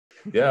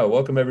Yeah,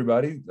 welcome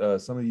everybody.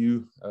 Some of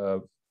you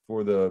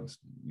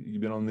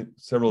you've been on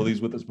several of these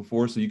with us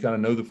before, so you kind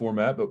of know the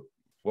format. But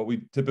what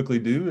we typically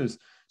do is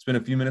spend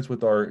a few minutes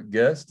with our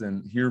guests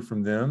and hear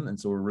from them. And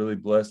so we're really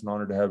blessed and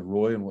honored to have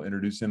Roy, and we'll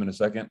introduce him in a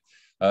second.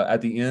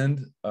 At the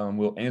end,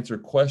 we'll answer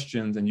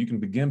questions, and you can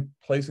begin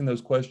placing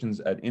those questions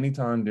at any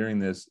time during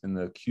this in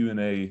the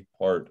Q&A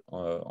part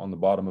on the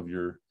bottom of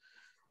your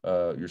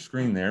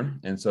screen there.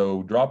 And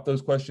so drop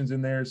those questions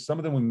in there. Some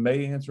of them we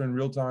may answer in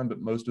real time,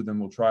 but most of them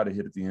we'll try to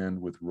hit at the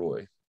end with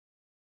Roy.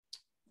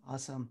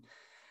 Awesome.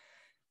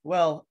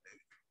 Well,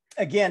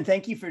 again,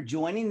 thank you for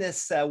joining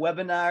this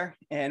webinar.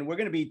 And we're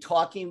going to be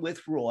talking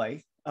with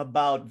Roy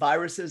about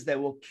viruses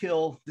that will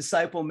kill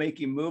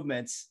disciple-making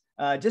movements.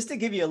 Just to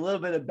give you a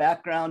little bit of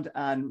background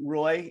on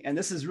Roy, and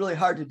this is really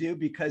hard to do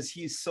because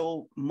he's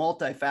so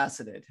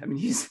multifaceted. I mean,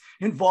 he's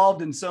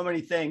involved in so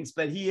many things,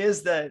 but he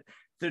is the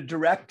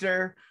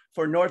director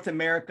for North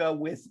America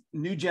with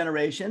New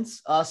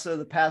Generations, also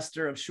the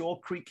pastor of Shoal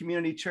Creek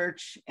Community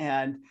Church,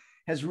 and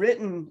has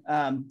written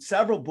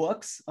several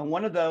books. And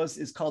one of those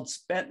is called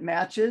Spent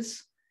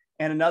Matches,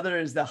 and another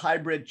is The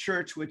Hybrid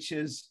Church, which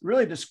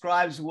really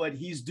describes what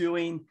he's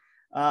doing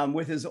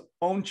with his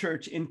own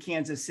church in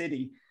Kansas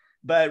City.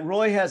 But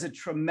Roy has a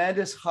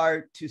tremendous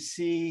heart to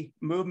see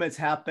movements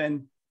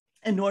happen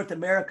in North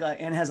America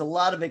and has a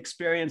lot of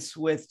experience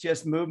with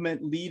just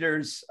movement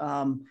leaders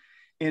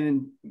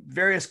in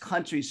various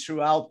countries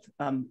throughout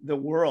the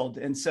world.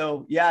 And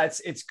so, yeah,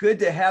 it's good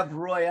to have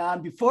Roy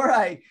on.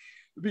 Before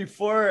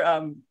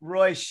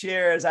Roy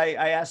shares, I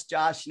asked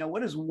Josh,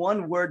 what is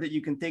one word that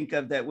you can think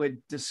of that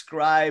would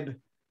describe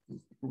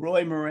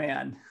Roy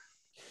Moran?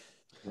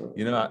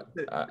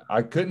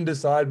 I couldn't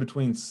decide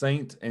between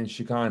saint and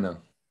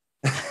Shekinah.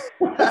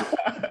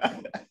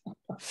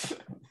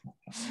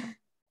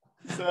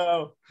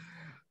 So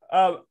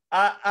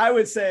I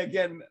would say,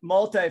 again,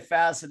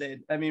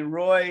 multifaceted. I mean,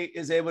 Roy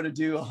is able to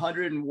do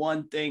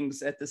 101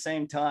 things at the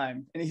same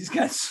time, and he's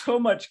got so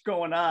much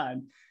going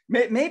on.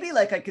 Maybe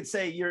like I could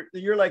say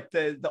you're like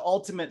the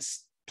ultimate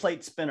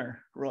plate spinner,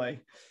 Roy.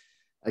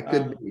 I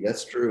could be.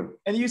 That's true.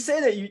 And you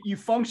say that you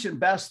function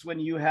best when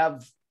you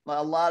have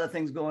a lot of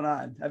things going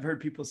on. I've heard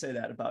people say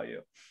that about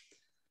you.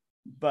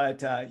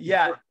 But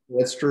yeah,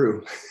 that's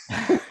true.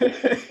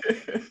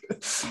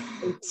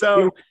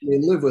 So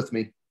live with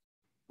me.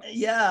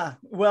 Yeah,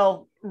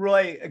 well,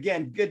 Roy,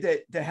 again, good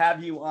to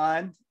have you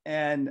on.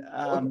 And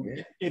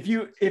if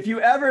you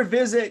ever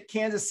visit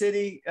Kansas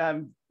City,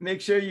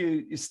 make sure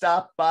you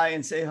stop by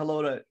and say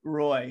hello to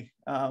Roy.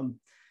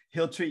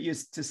 He'll treat you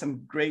to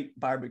some great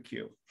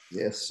barbecue.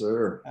 Yes,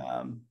 sir.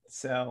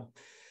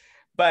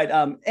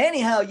 But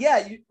anyhow,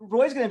 yeah,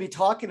 Roy's going to be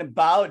talking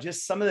about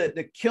just some of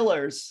the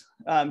killers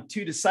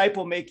to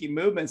disciple-making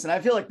movements. And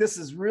I feel like this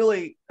is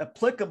really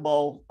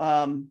applicable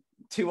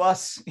to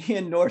us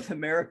in North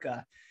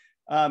America.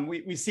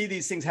 We see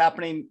these things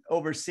happening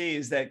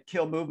overseas that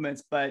kill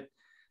movements, but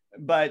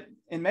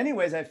in many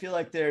ways, I feel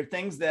like there are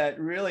things that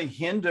really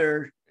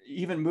hinder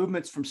even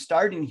movements from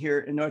starting here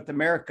in North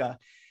America.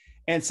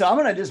 And so I'm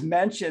going to just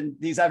mention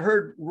these. I've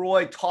heard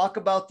Roy talk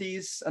about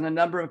these on a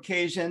number of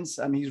occasions.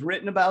 He's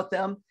written about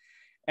them.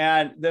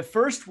 And the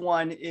first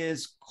one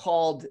is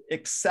called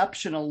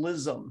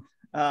exceptionalism.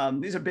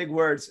 These are big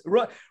words.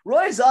 Roy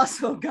is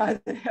also a guy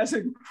that has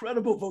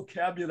incredible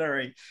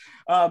vocabulary.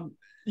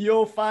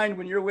 You'll find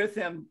when you're with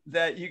him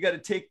that you got to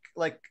take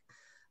like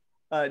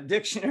a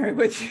dictionary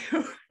with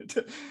you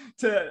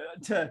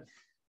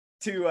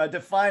to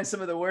define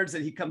some of the words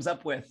that he comes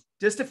up with,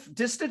 just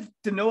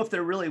to know if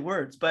they're really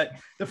words. But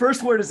the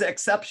first word is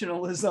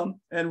exceptionalism.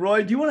 And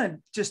Roy, do you want to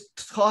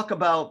just talk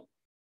about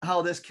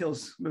how this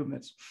kills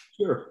movements?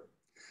 Sure.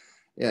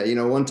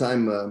 Yeah. One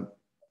time,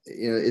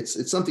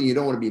 it's something you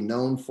don't want to be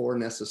known for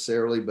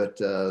necessarily, but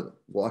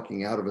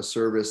walking out of a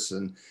service,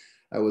 and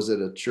I was at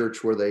a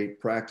church where they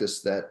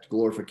practiced that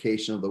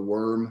glorification of the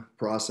worm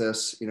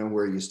process,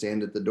 where you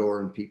stand at the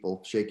door and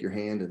people shake your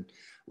hand and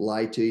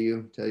lie to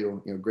you, tell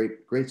you,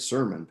 great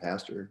sermon,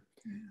 Pastor.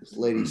 This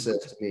lady says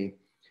to me,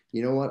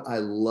 you know what? I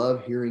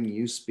love hearing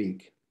you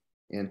speak.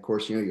 And of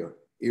course, your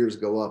ears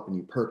go up and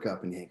you perk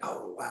up and you think,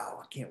 oh, wow,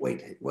 I can't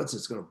wait. What's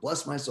it's going to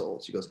bless my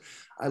soul? She goes,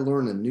 I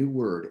learn a new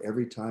word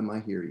every time I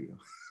hear you.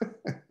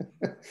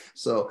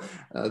 So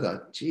I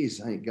thought, geez,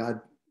 God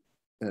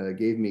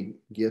gave me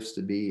gifts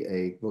to be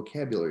a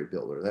vocabulary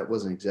builder. That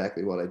wasn't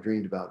exactly what I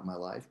dreamed about in my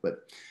life, but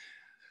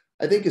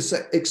I think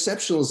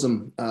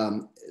exceptionalism,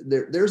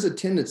 there's a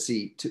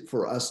tendency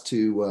for us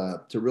to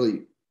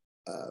really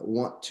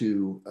want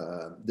to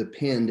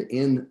depend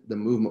in the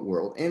movement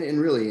world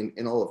and really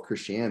in all of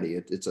Christianity.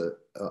 It's a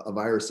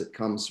virus that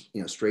comes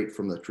straight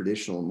from the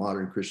traditional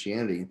modern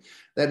Christianity.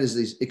 That is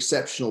these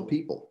exceptional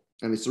people.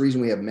 I mean, it's the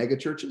reason we have mega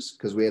churches,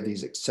 because we have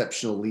these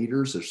exceptional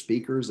leaders or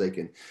speakers. They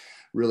can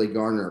really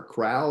garner a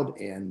crowd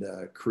and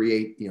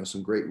create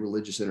some great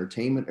religious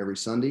entertainment every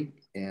Sunday,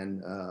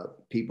 and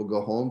people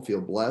go home, feel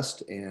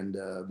blessed, and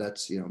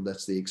that's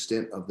the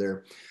extent of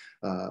their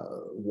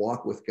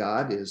walk with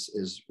God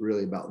is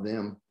really about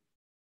them.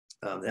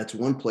 That's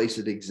one place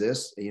it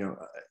exists.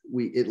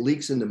 It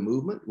leaks into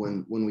movement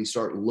when we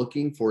start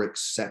looking for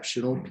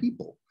exceptional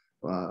people.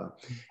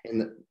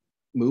 And the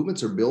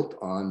movements are built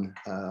on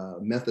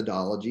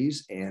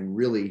methodologies and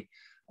really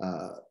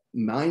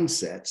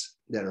mindsets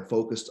that are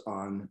focused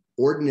on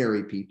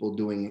ordinary people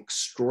doing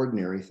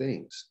extraordinary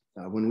things.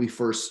 When we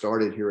first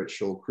started here at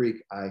Shoal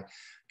Creek, I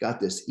got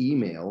this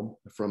email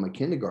from a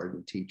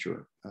kindergarten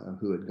teacher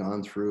who had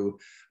gone through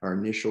our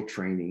initial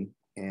training.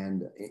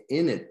 And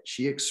in it,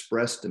 she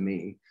expressed to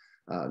me,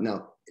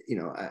 now,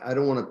 I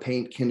don't want to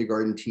paint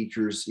kindergarten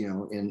teachers,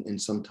 in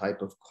some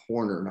type of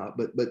corner,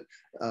 but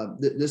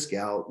this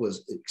gal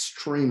was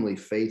extremely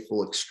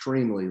faithful,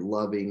 extremely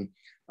loving.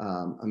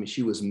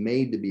 She was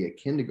made to be a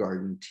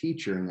kindergarten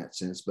teacher in that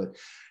sense. But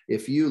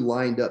if you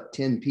lined up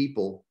 10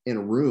 people in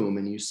a room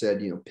and you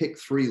said, pick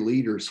 3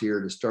 leaders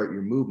here to start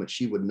your movement,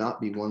 she would not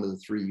be one of the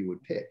 3 you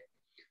would pick.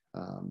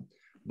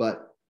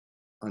 But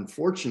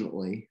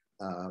unfortunately,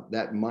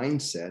 that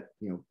mindset,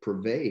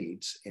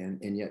 pervades,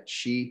 and yet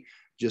she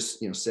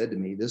just, said to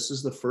me, this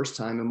is the first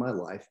time in my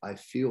life I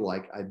feel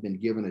like I've been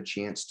given a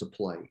chance to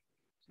play,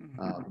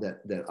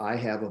 that I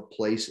have a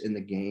place in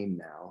the game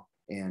now.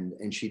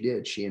 And she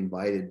did. She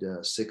invited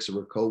 6 of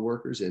her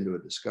coworkers into a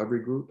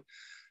discovery group.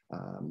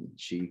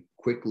 She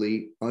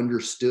quickly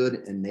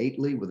understood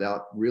innately,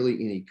 without really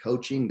any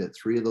coaching, that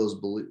 3 of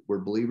those were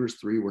believers,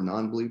 3 were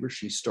non-believers.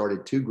 She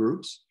started 2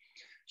 groups.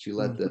 She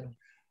let the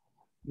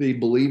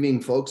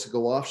believing folks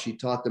go off. She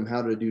taught them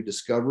how to do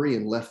discovery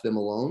and left them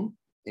alone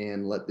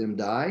and let them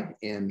die.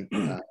 And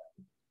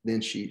then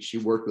she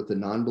worked with the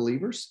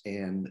non-believers,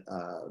 and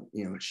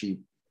she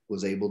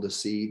was able to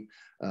see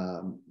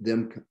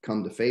them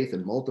come to faith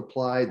and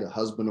multiply. The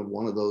husband of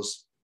one of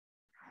those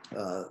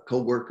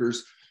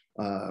co-workers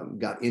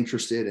got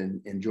interested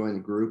and joined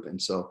the group.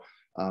 And so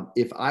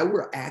if I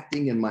were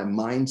acting in my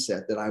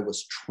mindset that I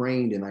was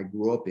trained and I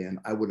grew up in,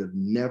 I would have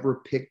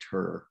never picked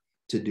her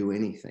to do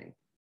anything.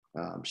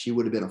 She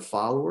would have been a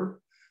follower,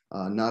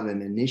 not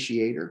an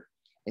initiator.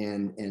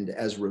 And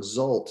as a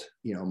result,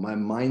 my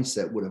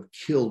mindset would have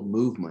killed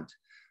movement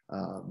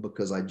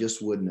because I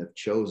just wouldn't have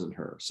chosen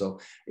her. So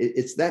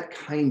it's that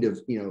kind of,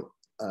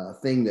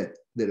 thing that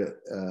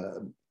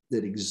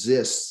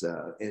exists,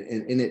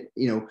 and it,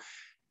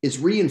 it's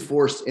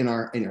reinforced in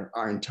our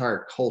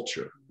entire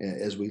culture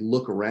as we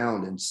look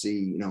around and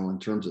see, in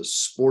terms of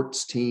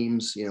sports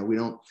teams, we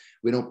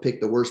don't pick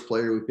the worst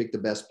player, we pick the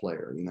best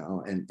player,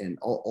 and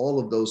all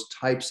of those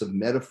types of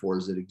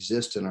metaphors that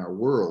exist in our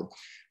world.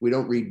 We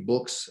don't read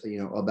books,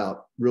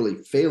 about really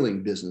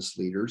failing business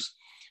leaders.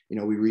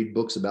 We read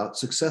books about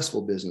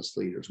successful business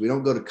leaders. We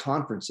don't go to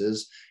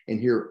conferences and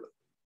hear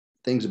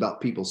things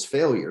about people's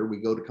failure. We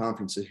go to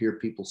conferences, hear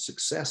people's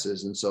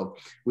successes. And so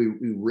we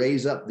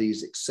raise up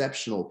these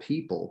exceptional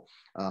people.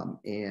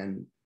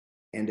 And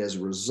as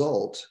a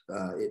result,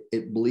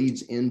 it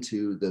bleeds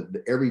into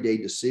the everyday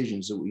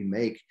decisions that we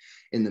make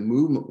in the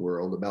movement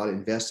world about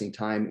investing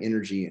time,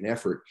 energy, and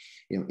effort,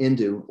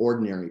 into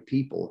ordinary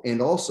people.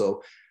 And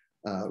also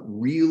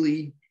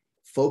really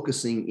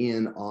focusing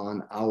in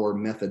on our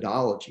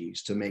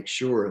methodologies to make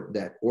sure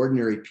that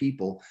ordinary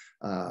people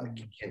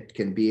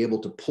can be able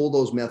to pull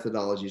those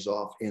methodologies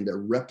off, and they're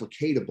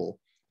replicatable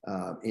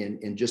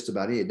in just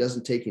about any. It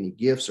doesn't take any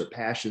gifts or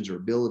passions or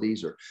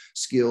abilities or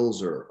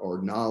skills or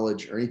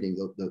knowledge or anything.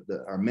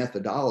 Our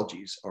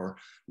methodologies are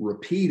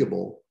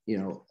repeatable,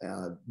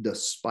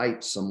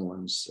 despite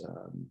someone's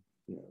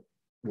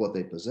what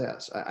they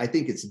possess. I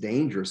think it's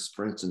dangerous,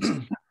 for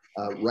instance.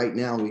 Right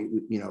now,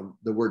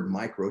 the word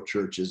micro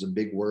church is a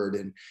big word,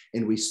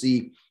 and we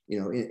see,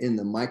 in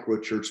the micro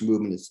church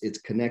movement,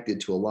 it's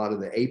connected to a lot of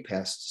the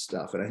APEST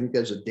stuff, and I think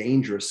there's a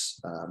dangerous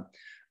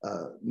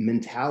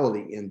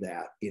mentality in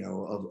that,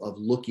 of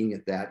looking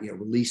at that,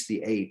 release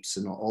the apes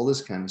and all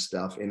this kind of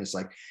stuff, and it's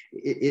like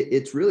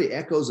it's really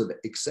echoes of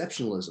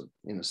exceptionalism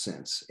in a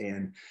sense,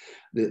 and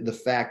the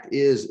fact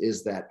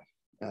is that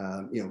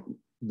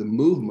the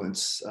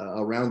movements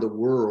around the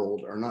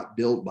world are not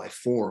built by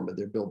form, but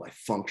they're built by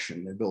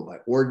function. They're built by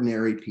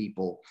ordinary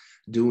people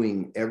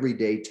doing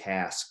everyday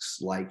tasks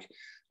like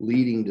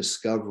leading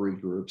discovery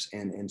groups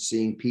and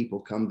seeing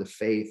people come to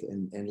faith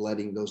and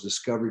letting those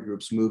discovery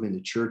groups move into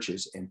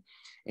churches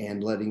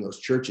and letting those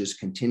churches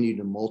continue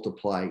to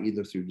multiply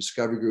either through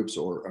discovery groups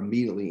or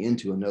immediately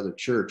into another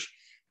church.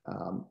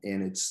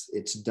 And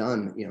it's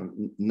done,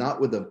 not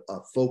with a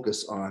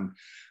focus on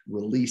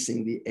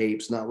releasing the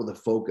apes, not with a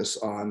focus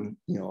on,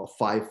 a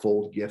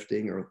 5-fold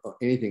gifting or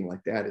anything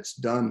like that. It's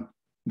done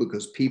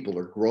because people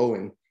are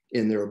growing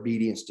in their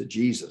obedience to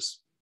Jesus,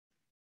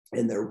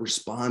 and they're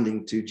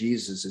responding to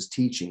Jesus's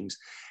teachings,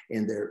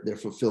 and they're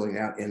fulfilling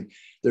that, and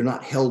they're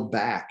not held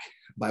back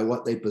by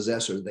what they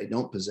possess or they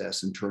don't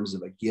possess in terms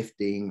of a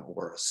gifting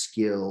or a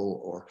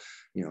skill or,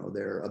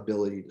 their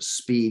ability to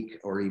speak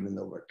or even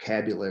the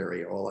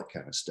vocabulary, all that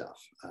kind of stuff.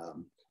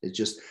 It's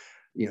just,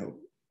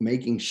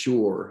 making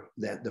sure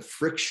that the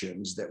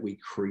frictions that we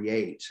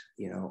create,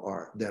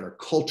 that are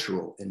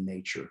cultural in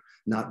nature,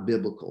 not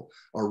biblical,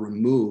 are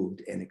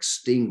removed and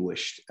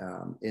extinguished.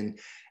 And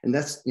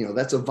that's,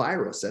 that's a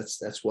virus.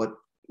 That's what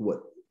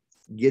what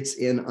gets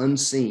in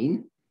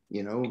unseen.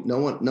 You know,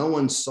 no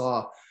one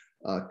saw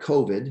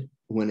COVID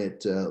when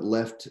it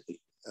left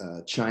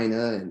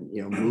China and,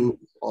 you know, moved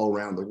all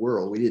around the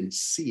world. We didn't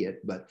see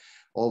it, but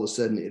all of a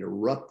sudden it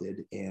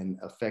erupted and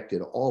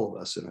affected all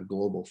of us in a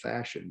global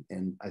fashion.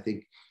 And I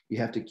think you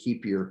have to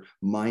keep your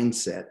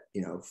mindset,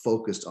 you know,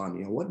 focused on,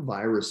 you know, what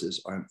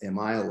viruses am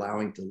I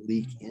allowing to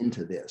leak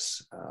into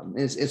this? And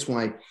it's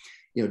why,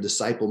 you know,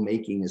 disciple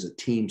making is a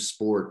team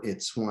sport.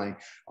 It's why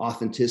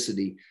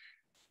authenticity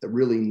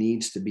really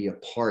needs to be a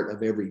part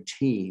of every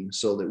team,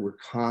 so that we're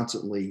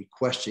constantly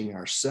questioning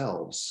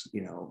ourselves,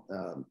 you know,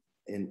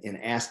 and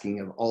asking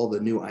of all the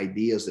new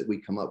ideas that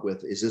we come up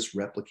with, is this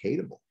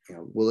replicatable? You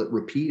know, will it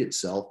repeat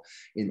itself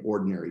in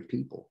ordinary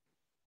people?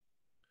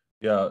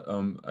 Yeah,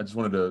 I just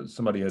wanted to,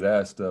 somebody had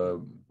asked, what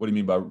do you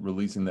mean by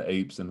releasing the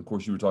apes? And of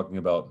course you were talking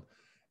about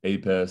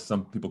APES.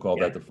 Some people call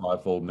that the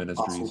fivefold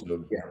ministries.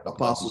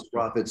 Apostles,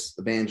 prophets,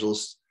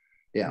 evangelists.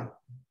 Yeah.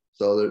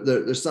 So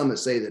there's some that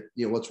say that,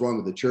 you know, what's wrong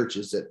with the church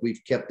is that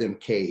we've kept them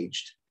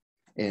caged,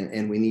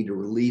 and we need to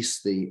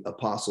release the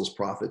apostles,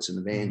 prophets, and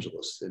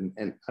evangelists. And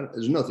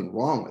there's nothing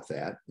wrong with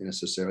that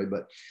necessarily,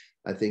 but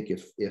I think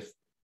if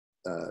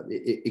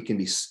it can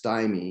be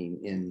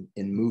stymieing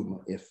in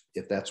movement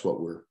if that's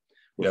what we're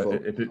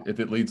if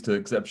it leads to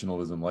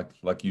exceptionalism,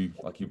 like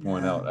you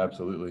point out,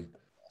 absolutely.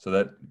 So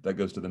that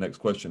goes to the next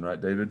question,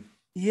 right, David?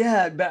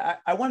 Yeah, but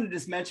I wanted to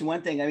just mention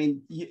one thing. I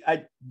mean,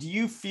 do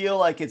you feel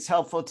like it's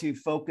helpful to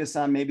focus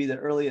on maybe the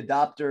early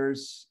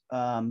adopters?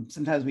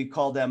 Sometimes we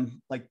call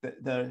them like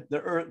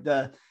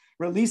the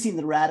releasing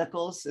the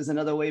radicals is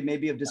another way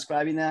maybe of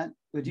describing that.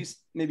 Would you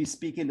maybe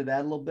speak into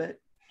that a little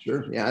bit?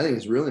 Sure. Yeah, I think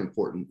it's really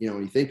important. You know,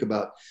 when you think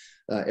about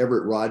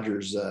Everett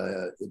Rogers'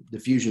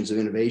 diffusions of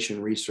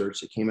innovation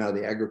research that came out of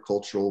the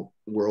agricultural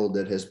world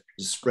that has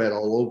spread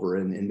all over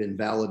and been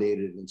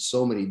validated in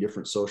so many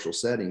different social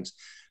settings,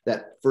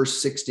 that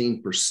first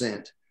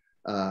 16%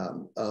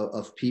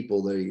 of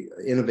people, the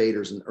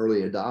innovators and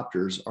early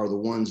adopters, are the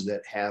ones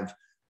that have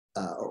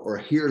or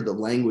hear the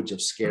language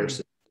of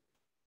scarcity.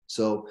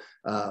 So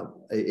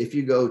if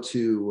you go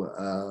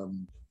to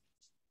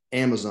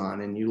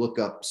Amazon and you look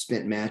up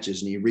spent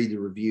matches and you read the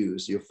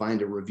reviews, you'll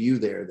find a review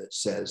there that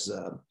says,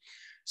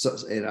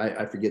 and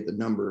I forget the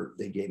number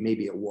they gave,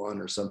 maybe a 1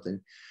 or something.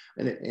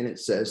 And it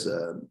says,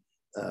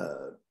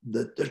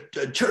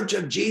 the Church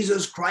of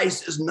Jesus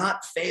Christ is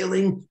not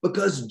failing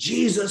because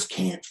Jesus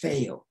can't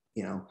fail,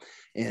 you know.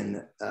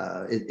 And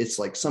it's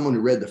like someone who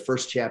read the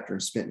first chapter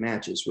in Spent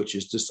Matches, which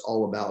is just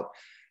all about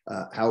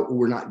how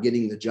we're not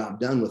getting the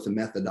job done with the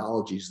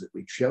methodologies that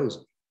we've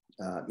chosen.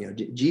 You know,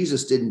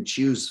 Jesus didn't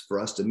choose for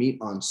us to meet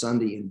on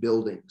Sunday in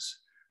buildings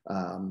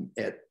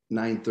at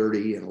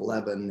 9:30 and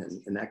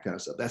 11 and that kind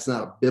of stuff. That's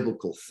not a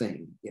biblical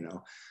thing, you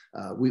know.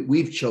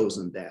 We've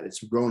chosen that.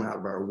 It's grown out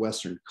of our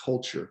Western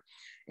culture.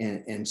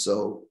 And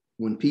so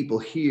when people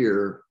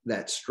hear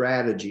that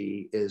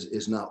strategy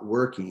is not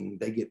working,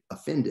 they get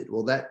offended.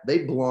 Well, that they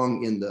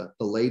belong in the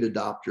late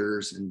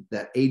adopters and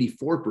that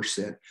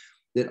 84%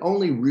 that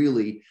only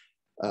really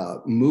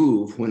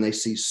move when they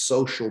see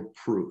social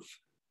proof.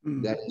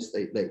 That is,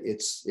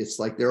 it's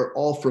like they're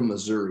all from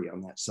Missouri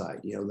on that side.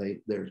 You know,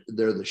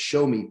 they're the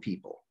show me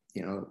people.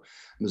 You know,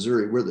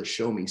 Missouri, we're the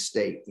show me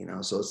state. You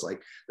know, so it's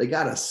like they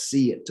got to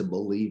see it to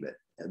believe it.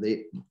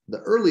 The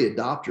early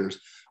adopters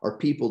are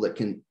people that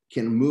can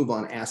move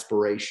on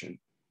aspiration.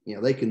 You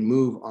know, they can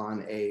move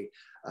on a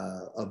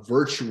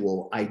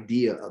virtual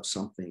idea of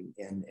something,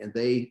 and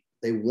they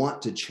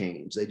want to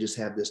change. They just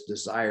have this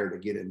desire to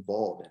get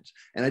involved in.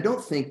 And I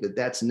don't think that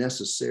that's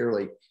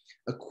necessarily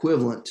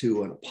equivalent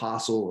to an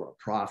apostle or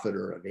a prophet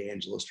or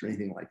evangelist or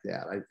anything like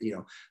that. You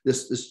know,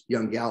 this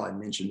young gal I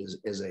mentioned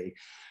as a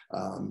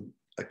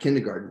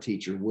kindergarten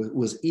teacher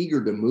was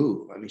eager to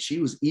move. I mean, she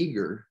was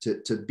eager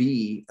to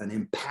be an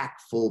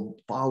impactful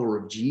follower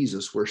of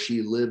Jesus where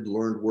she lived,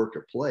 learned, worked,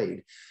 or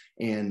played.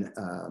 And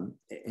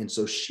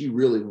so she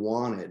really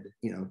wanted,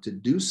 you know, to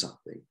do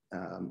something.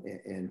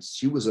 And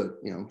she was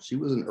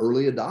an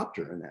early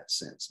adopter in that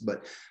sense.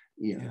 But,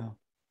 you know,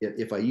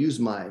 if I use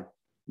my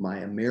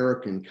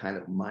American kind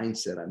of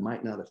mindset, I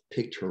might not have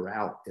picked her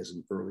out as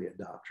an early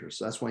adopter.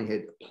 So that's why you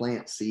had to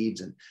plant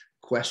seeds and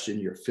question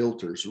your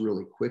filters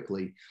really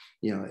quickly,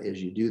 you know,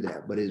 as you do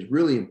that. But it's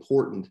really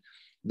important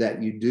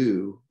that you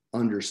do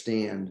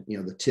understand, you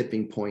know, the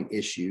tipping point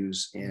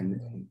issues and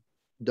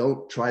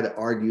don't try to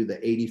argue the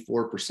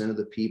 84% of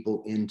the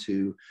people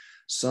into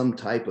some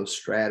type of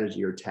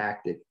strategy or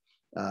tactic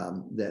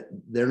that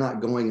they're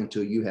not going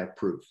until you have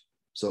proof.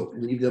 So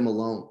leave them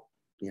alone.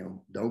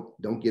 You know,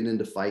 don't get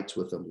into fights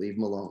with them. Leave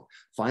them alone.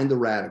 Find the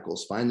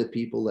radicals. Find the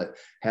people that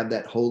have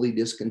that holy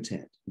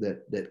discontent,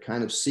 that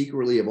kind of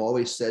secretly have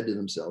always said to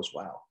themselves,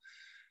 "Wow,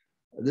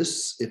 if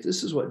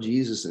this is what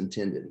Jesus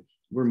intended,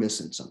 we're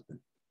missing something."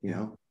 You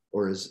know,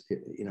 or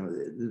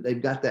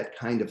they've got that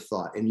kind of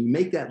thought, and you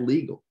make that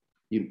legal.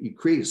 You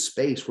create a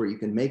space where you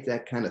can make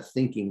that kind of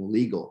thinking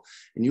legal,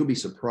 and you'll be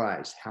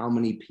surprised how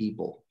many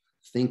people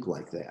think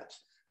like that.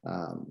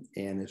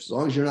 And as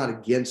long as you're not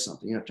against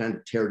something, you're not trying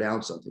to tear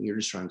down something, you're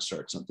just trying to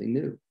start something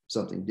new.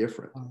 something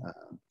different.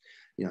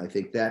 I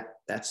think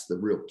that's the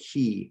real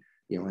key,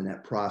 in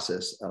that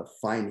process of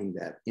finding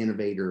that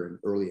innovator and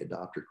early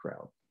adopter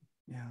crowd.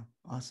 Yeah,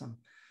 awesome.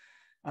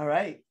 All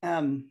right.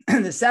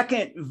 The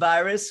second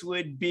virus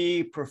would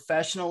be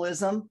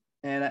professionalism.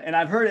 And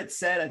I've heard it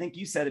said, I think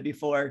you said it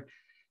before,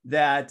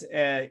 that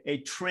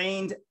a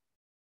trained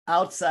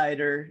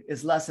outsider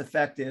is less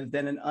effective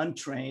than an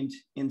untrained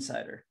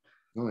insider.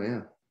 Oh,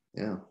 yeah.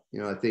 Yeah.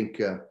 I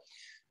think,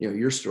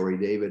 your story,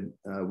 David,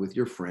 with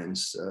your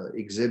friends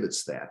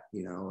exhibits that,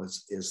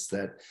 is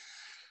that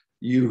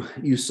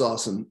you saw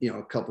some,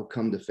 a couple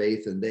come to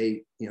faith, and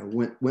they,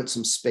 went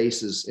some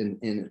spaces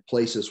in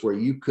places where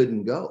you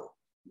couldn't go,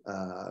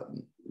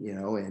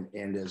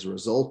 and as a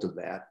result of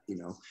that,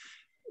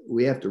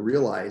 we have to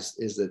realize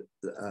is that,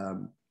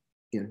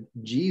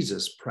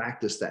 Jesus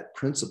practiced that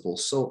principle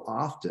so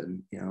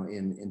often,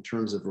 in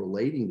terms of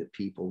relating to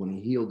people when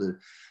he healed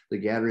the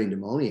Gadarene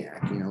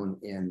demoniac,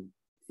 and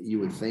you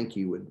would think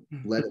he would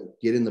let him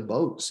get in the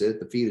boat, sit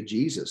at the feet of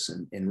Jesus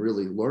and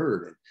really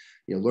learn,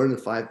 and, learn the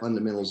 5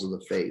 fundamentals of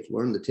the faith,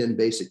 learn the 10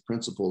 basic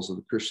principles of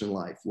the Christian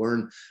life,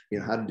 learn,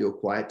 how to do a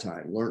quiet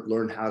time,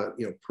 learn how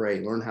to,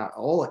 pray, learn how,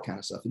 all that kind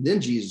of stuff. And then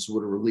Jesus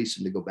would have released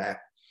him to go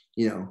back,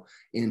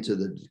 into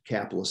the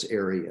Decapolis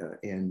area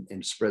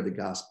and spread the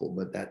gospel.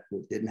 But that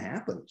didn't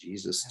happen.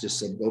 Jesus just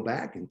said, go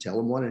back and tell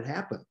them what had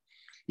happened.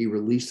 He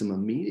released them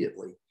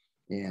immediately.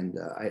 And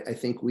I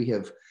think we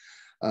have,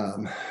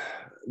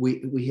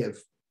 we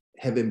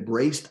have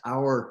embraced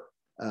our,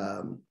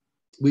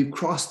 we've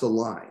crossed the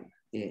line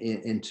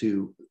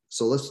into,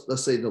 so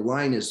let's say the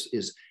line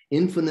is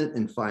infinite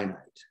and finite.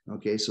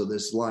 Okay. So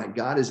this line,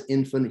 God is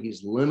infinite.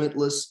 He's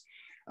limitless,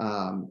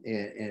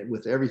 and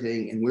with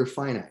everything, and we're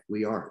finite.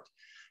 We aren't.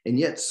 And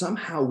yet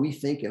somehow we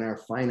think in our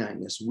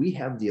finiteness, we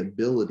have the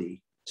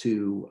ability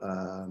to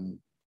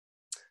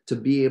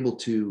be able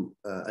to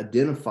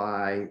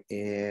identify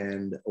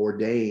and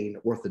ordain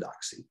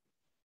orthodoxy.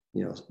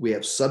 We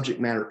have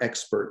subject matter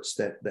experts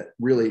that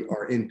really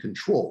are in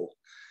control.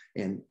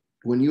 And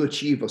when you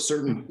achieve a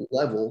certain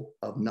level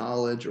of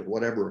knowledge or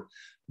whatever,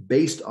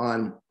 based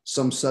on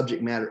some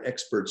subject matter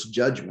expert's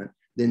judgment,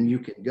 then you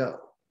can go.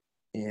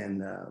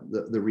 And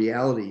the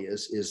reality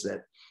is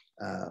that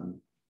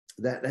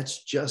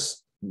that's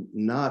just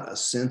not a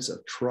sense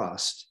of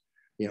trust,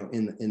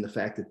 in the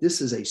fact that this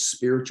is a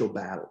spiritual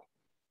battle.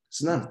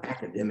 It's not an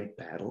academic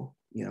battle.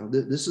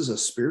 This is a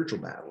spiritual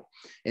battle.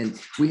 And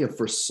we have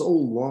for so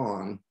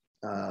long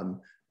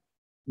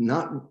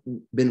not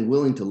been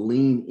willing to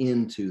lean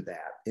into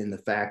that, in the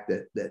fact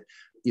that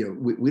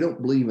we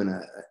don't believe in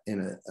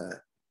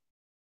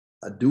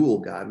a dual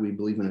God. We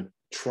believe in a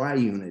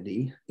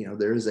triunity.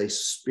 There is a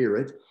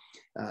spirit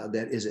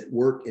that is at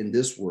work in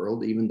this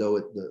world, even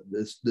though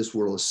this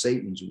world is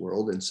Satan's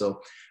world. And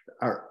so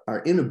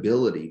our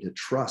inability to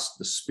trust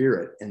the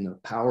spirit and the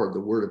power of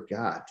the word of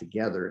God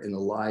together in the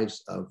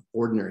lives of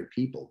ordinary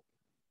people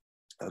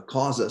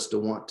cause us to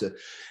want to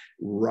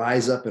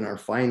rise up in our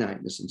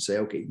finiteness and say,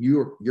 okay,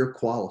 you're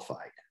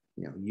qualified.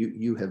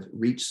 You have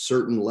reached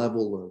certain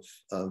level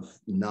of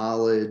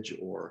knowledge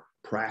or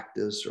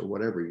practice or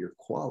whatever, you're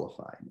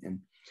qualified. And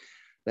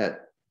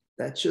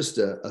that's just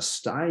a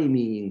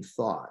stymieing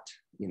thought,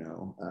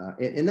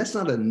 and that's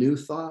not a new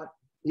thought.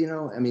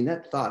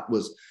 That thought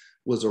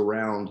was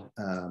around.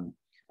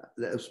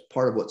 That was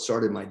part of what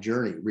started my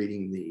journey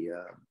reading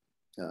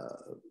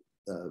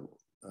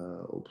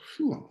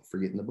I'm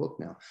forgetting the book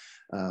now.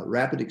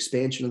 Rapid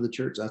Expansion of the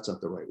Church. That's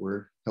not the right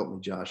word. Help me,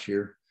 Josh,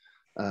 here.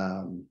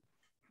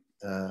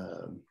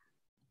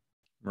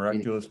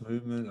 Miraculous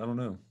movement. I don't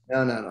know.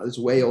 No. It's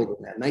way older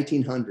than that.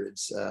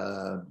 1900s.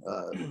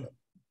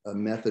 A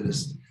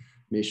Methodist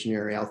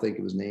missionary. I'll think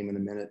of his name in a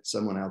minute.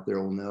 Someone out there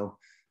will know.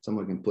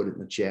 Someone can put it in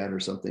the chat or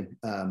something.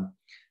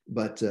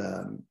 But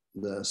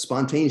the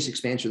Spontaneous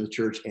Expansion of the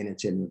Church and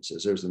Its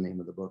Hindrances. There's the name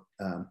of the book.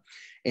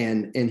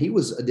 And he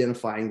was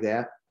identifying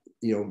that,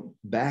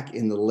 back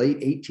in the late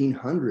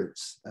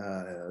 1800s,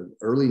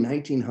 early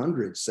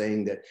 1900s,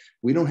 saying that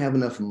we don't have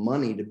enough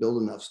money to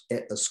build enough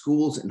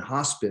schools and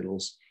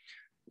hospitals.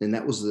 And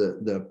that was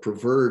the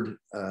preferred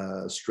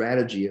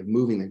strategy of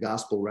moving the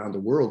gospel around the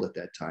world at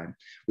that time.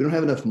 We don't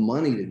have enough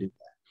money to do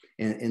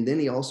that. And then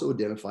he also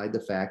identified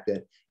the fact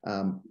that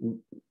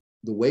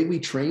the way we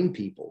train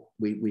people,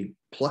 we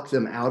pluck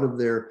them out of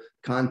their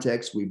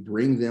context, we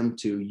bring them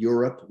to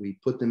Europe, we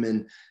put them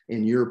in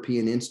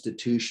European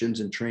institutions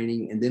and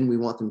training, and then we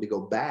want them to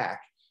go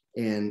back.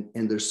 And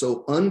they're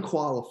so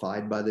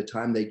unqualified by the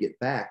time they get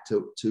back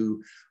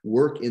to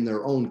work in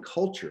their own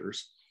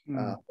cultures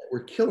that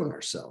we're killing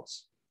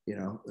ourselves.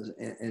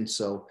 And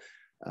so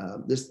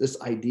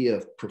this idea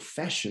of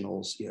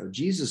professionals,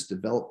 Jesus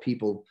developed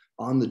people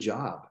on the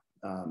job,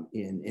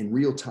 in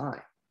real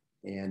time,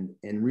 and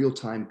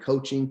real-time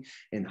coaching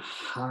and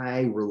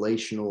high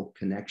relational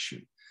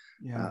connection.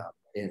 Yeah.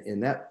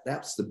 And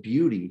that's the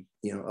beauty,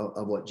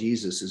 of what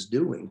Jesus is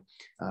doing,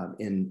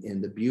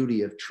 and the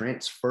beauty of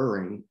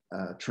transferring,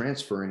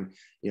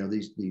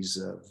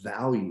 these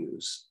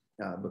values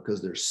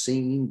because they're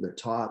seen, they're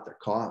taught, they're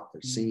caught,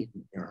 they're seen,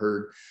 they're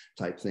heard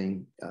type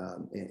thing.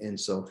 And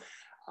so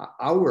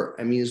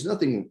there's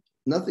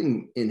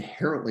nothing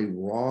inherently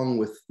wrong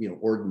with,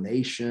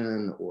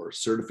 ordination or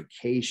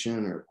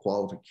certification or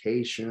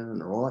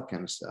qualification or all that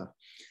kind of stuff,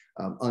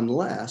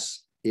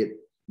 unless it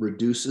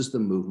reduces the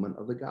movement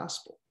of the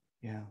gospel.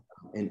 Yeah.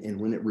 And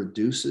when it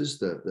reduces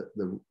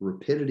the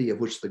rapidity of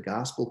which the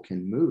gospel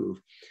can move,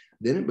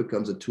 then it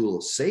becomes a tool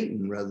of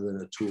Satan rather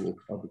than a tool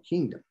of the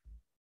kingdom.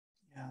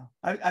 Yeah,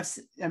 I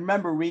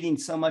remember reading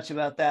so much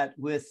about that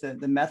with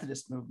the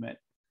Methodist movement.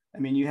 I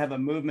mean, you have a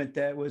movement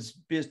that was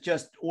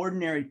just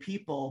ordinary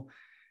people.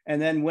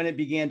 And then when it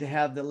began to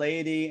have the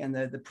laity and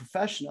the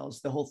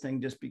professionals, the whole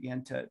thing just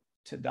began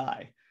to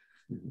die.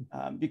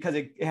 Because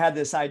it had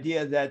this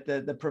idea that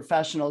the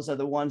professionals are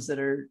the ones that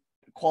are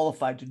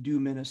qualified to do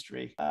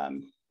ministry.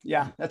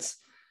 Yeah, that's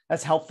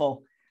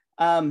helpful.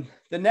 The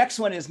next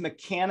one is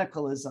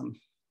mechanicalism.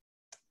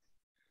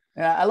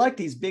 I like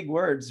these big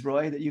words,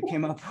 Roy, that you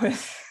came up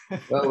with.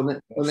 Well,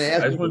 when they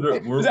ask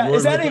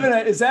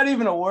is that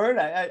even a word?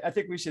 I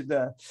think we should.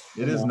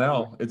 It is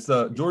now. It's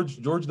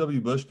George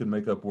W. Bush can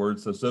make up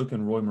words, so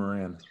can Roy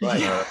Moran.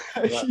 Right. Yeah.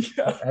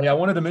 Hey, I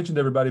wanted to mention to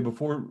everybody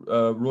before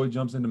Roy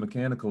jumps into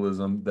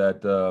mechanicalism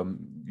that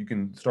you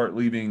can start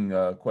leaving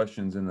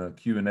questions in the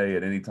Q&A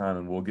at any time,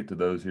 and we'll get to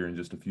those here in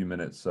just a few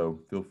minutes. So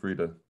feel free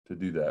to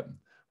do that.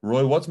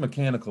 Roy, what's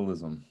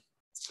mechanicalism?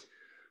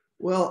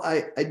 Well,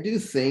 I do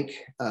think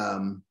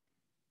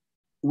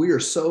we are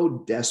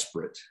so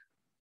desperate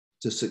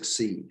to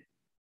succeed.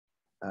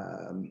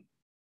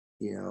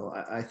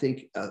 I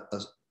think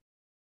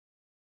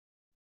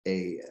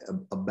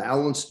a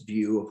balanced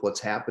view of what's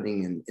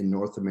happening in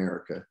North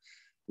America,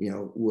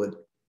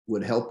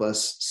 would help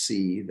us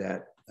see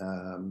that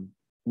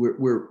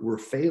we're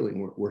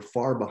failing. We're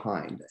far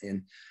behind.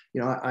 And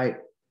I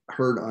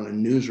heard on a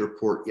news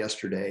report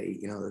yesterday,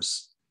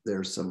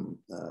 there's some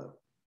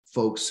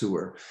folks who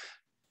are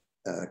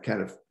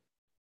kind of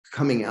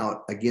coming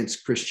out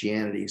against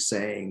Christianity,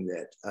 saying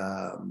that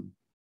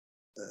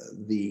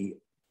the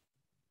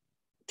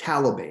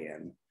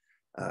Taliban,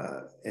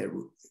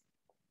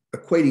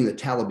 equating the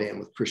Taliban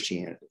with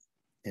Christianity,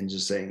 and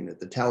just saying that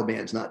the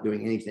Taliban's not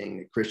doing anything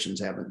that Christians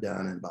haven't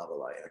done, and blah, blah,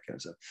 blah, that kind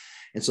of stuff.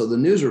 And so the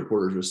news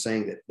reporters were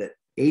saying that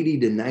 80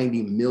 to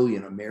 90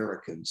 million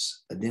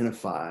Americans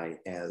identify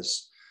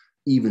as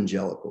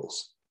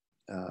evangelicals.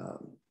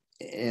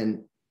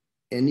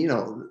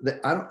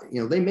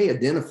 They may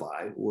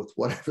identify with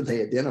whatever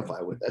they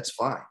identify with. That's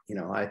fine.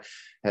 I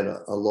had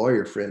a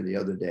lawyer friend the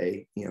other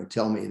day,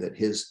 tell me that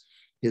his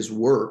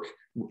work,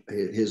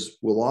 his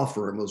law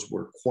firm was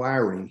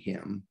requiring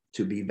him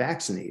to be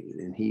vaccinated,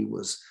 and he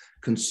was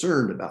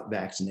concerned about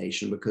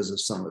vaccination because of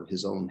some of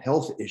his own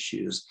health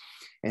issues.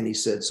 And he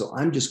said, "So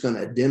I'm just going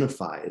to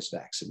identify as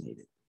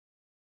vaccinated."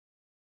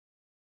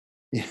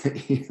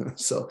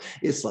 So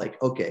it's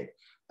like, okay,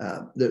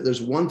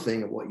 there's one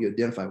thing of what you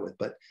identify with,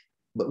 but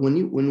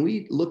when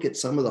we look at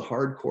some of the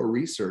hardcore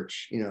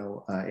research,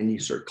 and you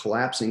start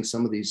collapsing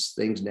some of these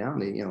things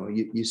down,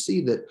 you see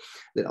that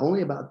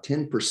only about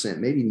 10%,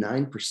 maybe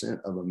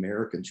 9% of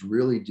Americans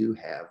really do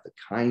have the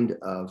kind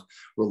of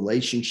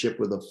relationship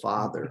with a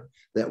father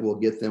that will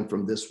get them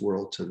from this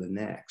world to the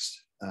next.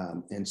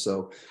 And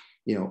so,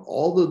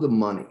 all of the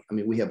money,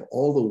 we have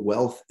all the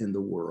wealth in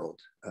the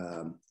world.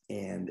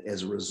 And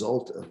as a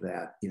result of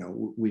that,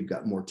 we've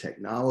got more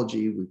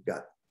technology, we've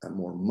got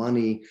more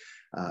money,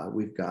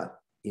 we've got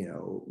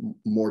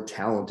more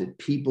talented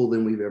people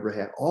than we've ever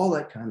had, all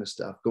that kind of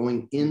stuff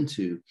going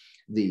into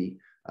the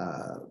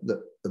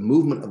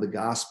movement of the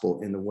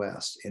gospel in the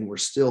West, and we're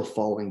still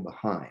falling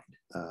behind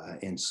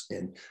and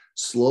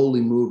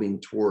slowly moving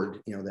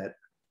toward that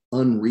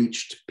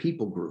unreached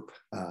people group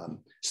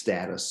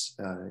status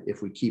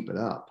if we keep it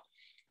up.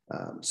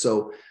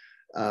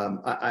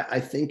 I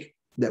think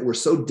that we're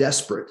so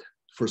desperate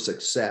for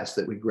success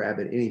that we grab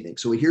at anything.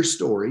 So we hear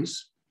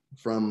stories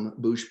from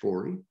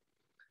Bushpuri.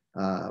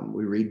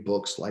 We read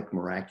books like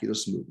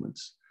Miraculous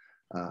Movements,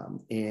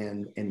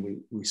 and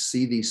we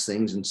see these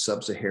things in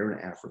sub-Saharan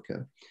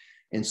Africa.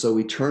 And so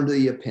we turn to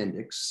the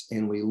appendix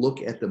and we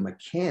look at the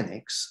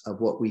mechanics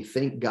of what we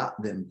think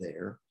got them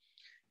there,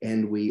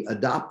 and we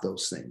adopt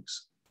those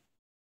things.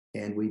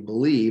 And we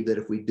believe that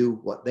if we do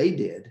what they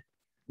did,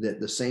 that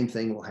the same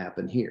thing will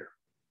happen here.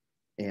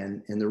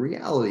 And the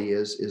reality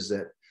is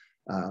that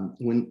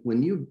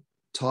when you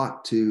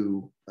talk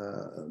to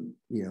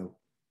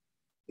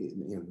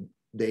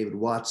David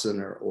Watson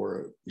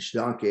or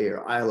Shdanke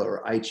or Isla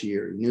or Aichi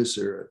or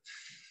Nusa or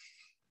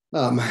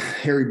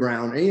Harry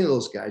Brown, any of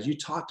those guys, you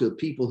talk to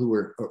people who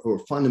are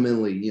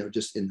fundamentally,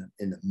 just in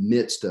the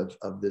midst of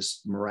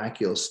this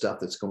miraculous stuff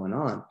that's going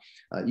on,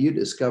 you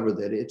discover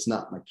that it's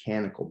not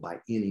mechanical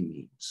by any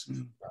means.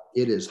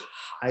 It is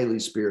highly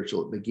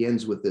spiritual. It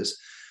begins with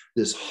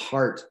this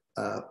heart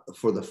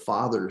for the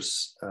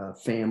Father's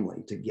family,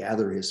 to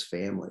gather his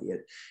family.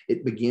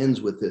 It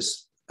begins with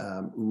this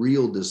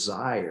real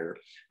desire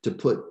to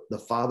put the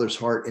Father's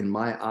heart in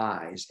my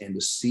eyes and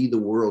to see the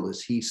world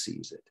as he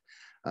sees it.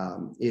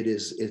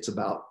 It's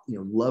about,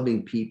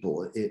 loving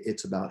people.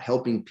 It's about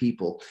helping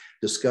people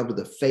discover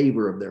the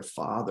favor of their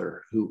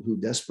Father who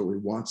desperately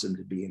wants them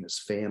to be in his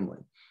family.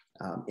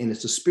 And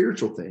it's a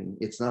spiritual thing.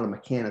 It's not a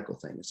mechanical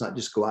thing. It's not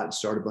just go out and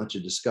start a bunch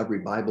of discovery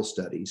Bible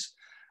studies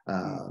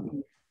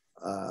and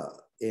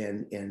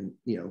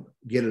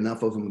get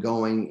enough of them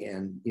going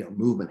and,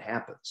 movement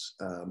happens.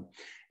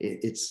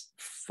 It's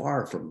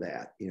far from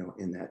that,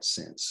 in that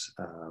sense.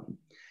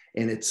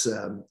 And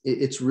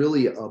it's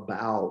really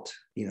about,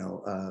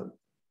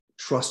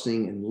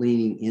 trusting and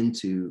leaning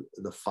into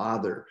the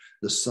Father,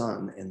 the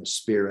Son, and the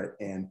Spirit,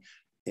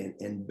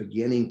 and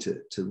beginning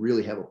to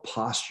really have a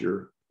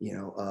posture,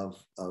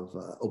 of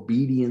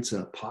obedience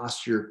and a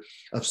posture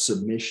of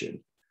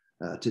submission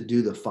to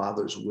do the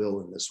Father's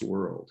will in this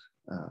world.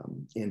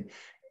 And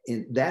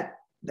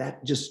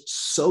that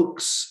just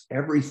soaks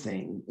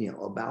everything,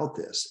 about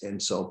this.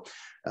 And so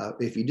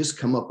if you just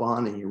come up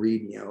on and you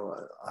read,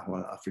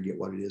 I forget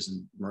what it is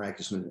in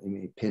Miraculous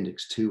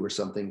Appendix 2 or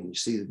something, and you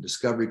see the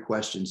discovery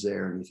questions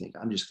there, and you think,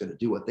 I'm just going to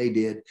do what they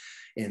did.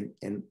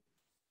 And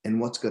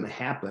what's going to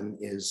happen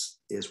is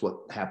what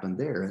happened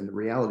there. And the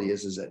reality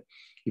is that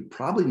you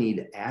probably need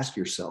to ask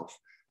yourself,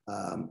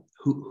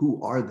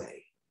 who are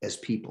they as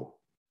people?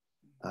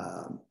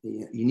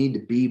 You need to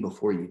be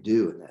before you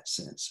do, in that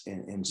sense.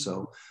 And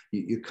so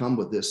you come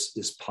with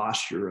this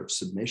posture of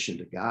submission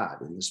to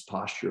God, and this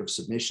posture of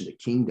submission to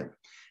kingdom,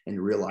 and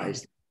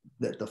realize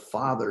that the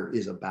Father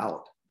is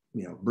about,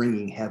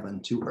 bringing heaven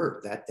to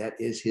earth. That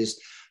is his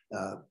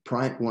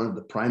one of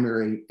the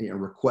primary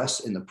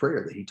requests in the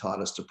prayer that he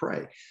taught us to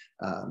pray.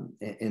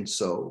 And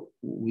so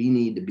we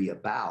need to be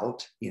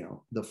about,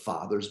 the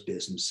Father's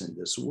business in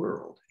this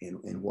world.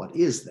 And what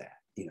is that?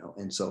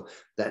 And so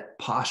that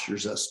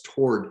postures us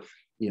toward,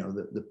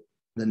 the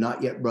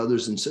not yet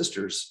brothers and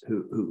sisters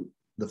who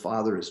the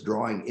Father is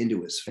drawing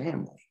into his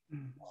family.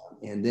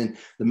 And then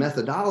the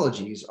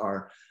methodologies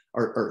are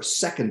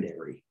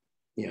secondary,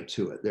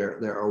 to it.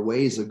 There are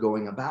ways of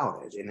going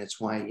about it. And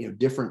it's why,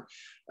 different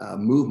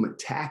movement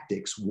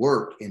tactics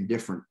work in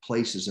different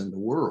places in the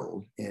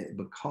world,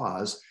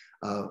 because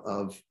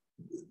of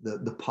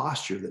the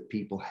posture that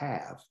people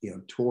have,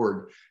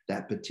 toward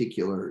that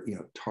particular,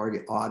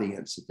 target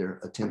audience that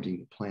they're attempting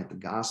to plant the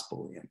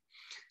gospel in.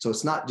 So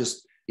it's not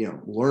just,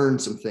 learn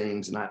some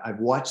things. And I've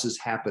watched this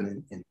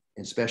happen in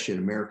especially in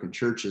American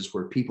churches,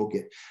 where people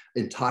get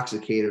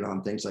intoxicated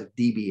on things like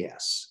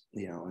DBS,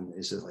 and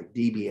it says like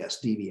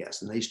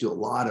DBS. And they used to do a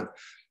lot of,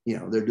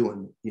 they're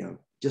doing,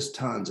 just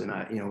tons. And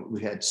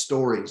we had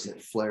stories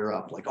that flare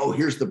up like, oh,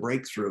 here's the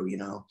breakthrough,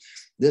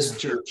 this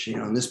church,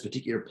 in this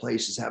particular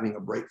place is having a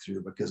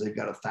breakthrough because they've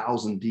got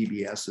 1,000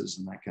 DBSs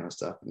and that kind of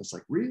stuff. And it's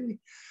like, really?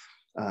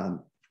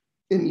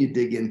 And you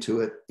dig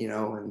into it,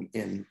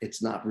 and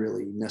it's not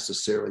really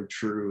necessarily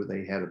true.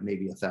 They had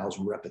maybe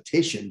 1,000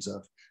 repetitions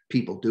of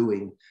people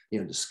doing,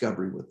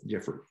 discovery with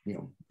different,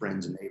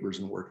 friends and neighbors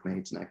and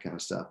workmates and that kind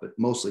of stuff, but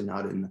mostly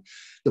not in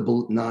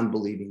the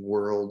non-believing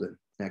world and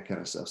that kind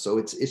of stuff. So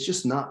it's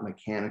just not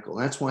mechanical.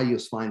 That's why you'll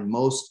find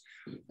most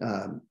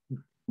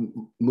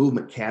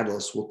movement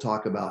catalysts will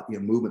talk about,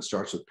 movement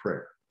starts with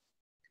prayer.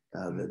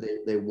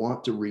 They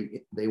want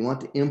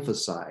to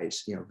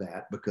emphasize,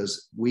 that,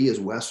 because we as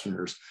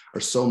Westerners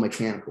are so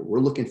mechanical. We're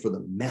looking for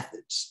the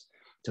methods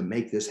to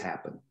make this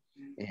happen.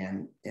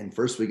 And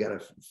first we got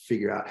to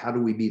figure out, how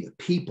do we be the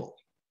people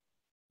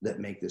that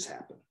make this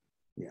happen?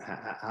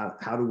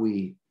 How do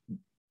we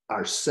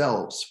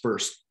ourselves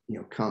first,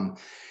 come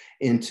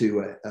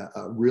into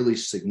a really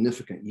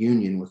significant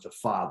union with the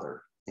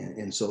Father,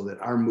 and so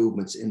that our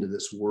movements into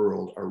this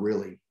world are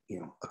really,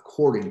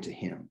 according to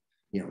him,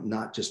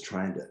 not just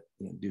trying to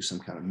do some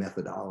kind of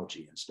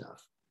methodology and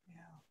stuff.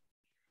 Yeah.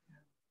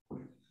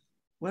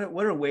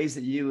 What are ways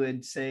that you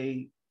would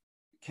say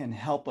can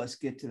help us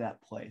get to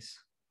that place,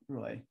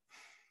 Roy,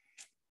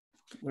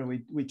 where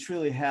we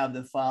truly have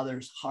the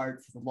Father's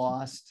heart for the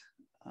lost?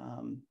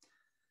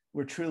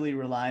 We're truly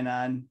relying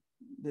on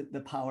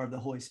the power of the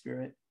Holy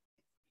Spirit.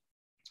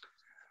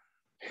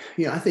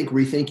 I think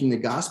rethinking the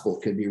gospel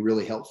could be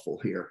really helpful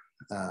here.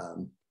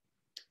 I'm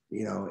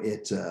going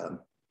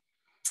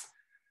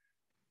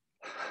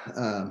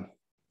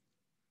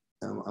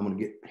to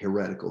get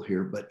heretical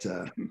here, but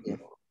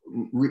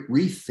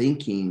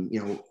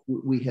rethinking,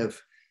 we have,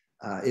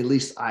 at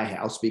least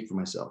I'll speak for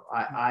myself.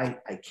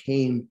 I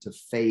came to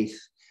faith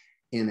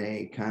in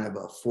a kind of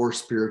a 4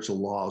 spiritual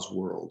laws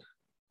world,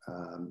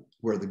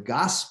 where the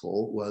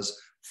gospel was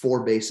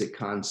 4 basic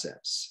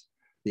concepts.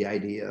 The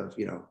idea of,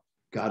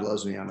 God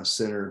loves me, I'm a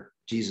sinner,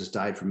 Jesus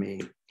died for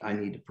me, I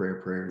need to pray a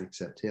prayer and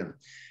accept him.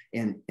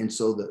 And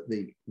so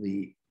the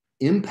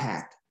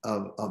impact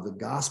of the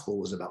gospel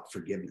was about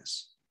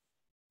forgiveness.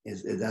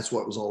 That's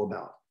what it was all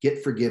about.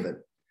 Get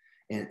forgiven.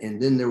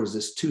 And then there was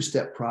this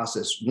 2-step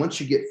process.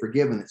 Once you get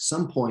forgiven, at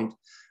some point,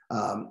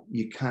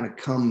 you kind of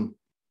come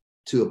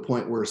to a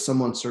point where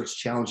someone starts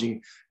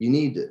challenging, you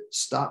need to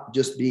stop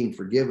just being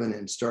forgiven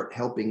and start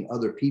helping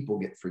other people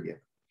get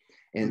forgiven.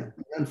 And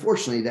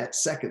unfortunately, that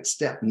second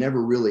step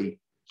never really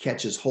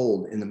catches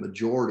hold in the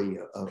majority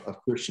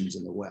of Christians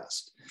in the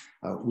West.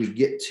 We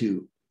get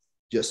to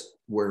just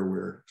where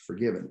we're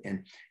forgiven.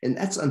 And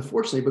that's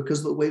unfortunately because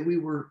of the way we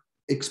were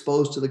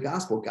exposed to the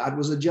gospel. God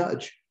was a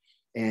judge.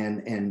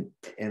 And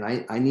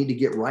I need to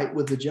get right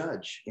with the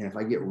judge. And if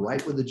I get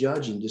right with the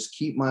judge and just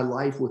keep my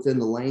life within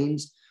the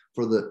lanes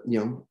for the,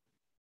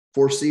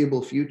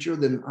 foreseeable future,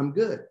 then I'm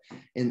good.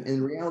 And the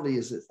reality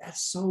is that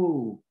that's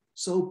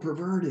so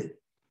perverted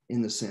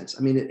in the sense.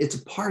 I mean, it's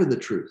a part of the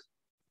truth.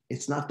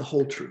 It's not the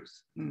whole truth.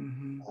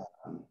 Mm-hmm.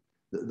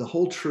 The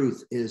whole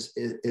truth is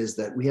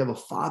that we have a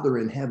Father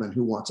in heaven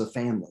who wants a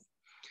family.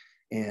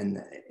 And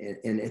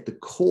at the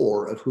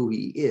core of who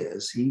he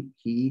is,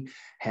 he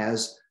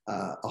has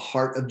a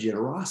heart of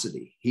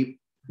generosity.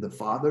 The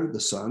Father, the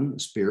Son, the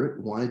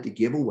Spirit wanted to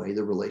give away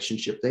the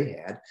relationship they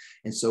had.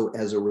 And so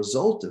as a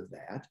result of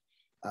that,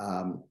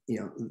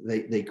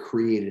 they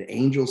created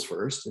angels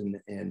first,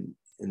 and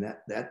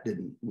that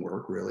didn't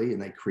work really.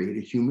 And they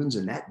created humans,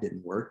 and that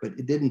didn't work, but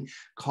it didn't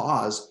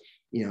cause,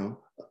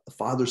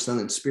 Father, Son,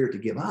 and Spirit to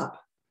give up.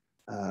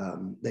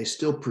 They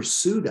still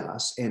pursued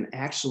us and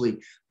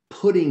actually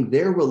putting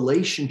their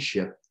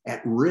relationship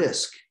at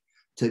risk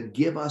to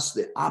give us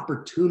the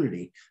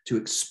opportunity to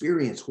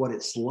experience what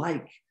it's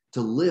like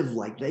to live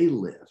like they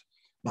live,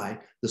 by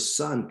the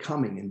Son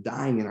coming and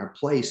dying in our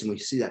place. And we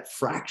see that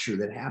fracture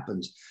that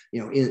happens,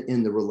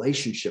 in the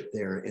relationship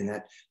there,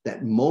 and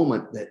that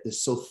moment that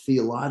is so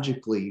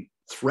theologically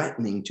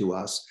threatening to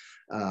us,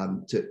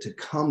 to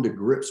come to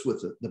grips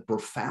with the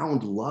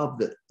profound love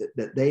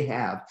that they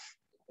have,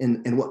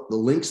 and what the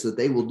lengths that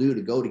they will do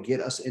to go to get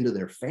us into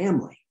their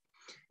family.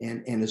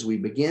 And as we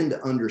begin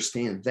to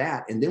understand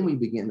that, and then we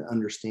begin to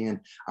understand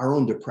our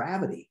own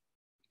depravity,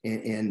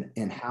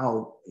 and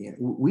how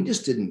we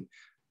just didn't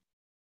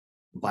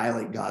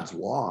violate God's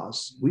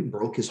laws. We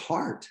broke his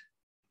heart.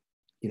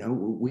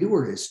 We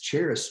were his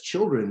cherished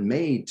children,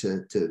 made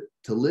to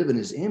live in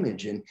his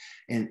image,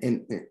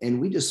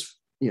 and we just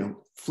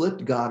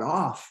flipped God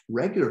off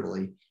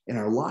regularly in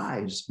our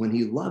lives when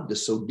he loved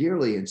us so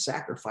dearly and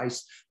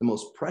sacrificed the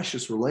most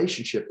precious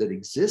relationship that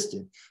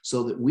existed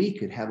so that we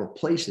could have a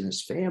place in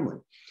his family.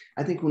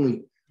 I think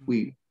when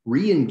we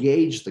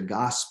re-engage the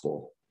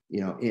gospel,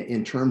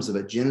 in terms of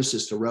a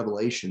Genesis to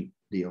Revelation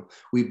deal,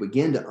 we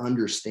begin to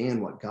understand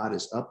what God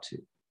is up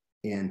to.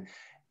 And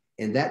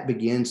that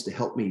begins to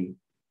help me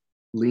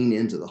lean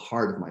into the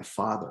heart of my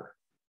Father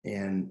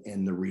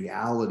and the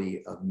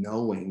reality of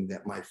knowing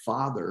that my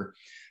Father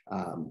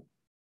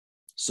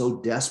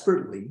so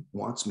desperately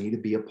wants me to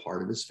be a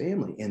part of his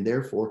family. And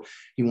therefore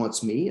he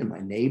wants me and my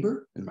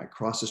neighbor and my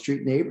cross the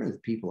street neighbor and the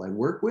people I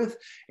work with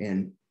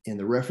and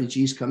the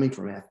refugees coming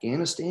from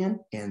Afghanistan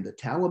and the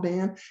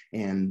Taliban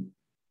and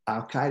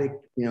Al-Qaeda,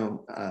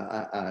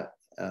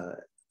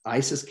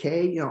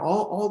 ISIS-K,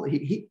 all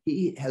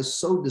he has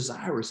so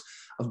desirous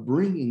of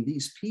bringing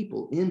these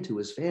people into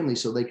his family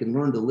so they can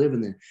learn to live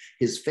in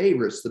his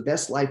favor. It's the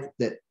best life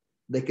that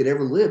they could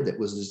ever live that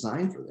was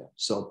designed for them.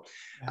 So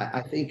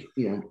I think,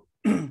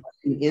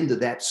 into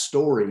that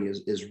story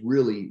is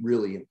really,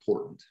 really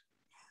important.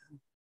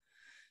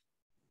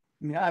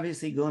 I mean,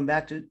 obviously going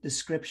back to the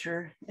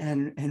scripture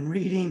and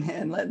reading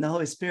and letting the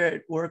Holy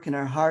Spirit work in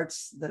our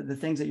hearts, the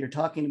things that you're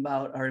talking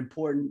about are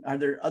important. Are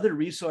there other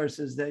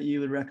resources that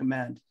you would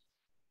recommend?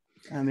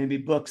 Maybe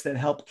books that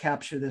help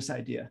capture this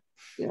idea?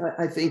 Yeah,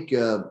 I think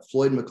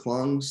Floyd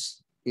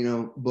McClung's,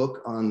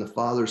 book on the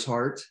Father's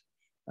heart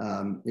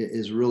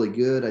is really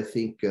good. I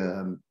think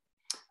the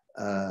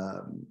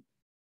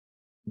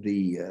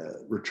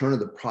Return of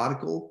the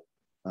Prodigal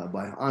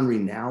by Henri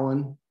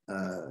Nouwen,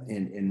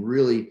 and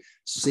really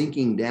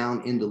sinking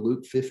down into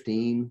Luke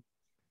 15,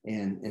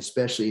 and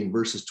especially in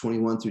verses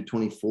 21 through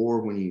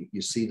 24, when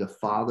you see the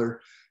Father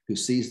who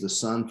sees the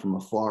Son from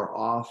afar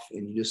off,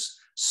 and you just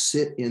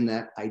sit in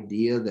that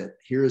idea that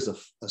here is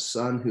a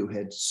son who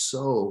had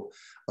so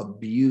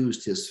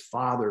abused his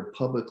father,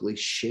 publicly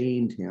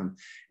shamed him,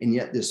 and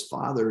yet this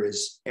father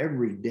is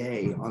every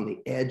day on the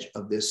edge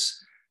of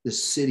this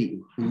city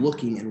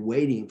looking and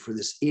waiting for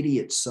this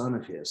idiot son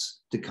of his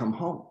to come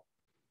home.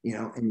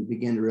 And you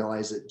begin to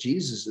realize that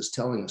Jesus is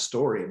telling a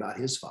story about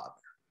his Father.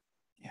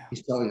 Yeah.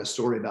 He's telling a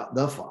story about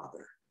the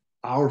Father,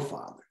 our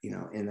Father,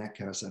 and that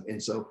kind of stuff.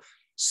 And so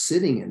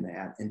sitting in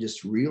that and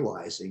just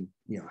realizing,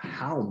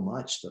 how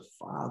much the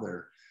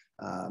Father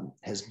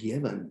has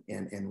given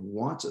and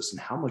wants us,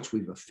 and how much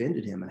we've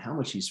offended him, and how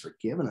much he's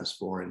forgiven us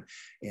for,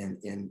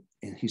 and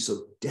he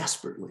so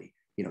desperately,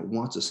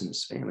 wants us in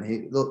his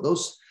family.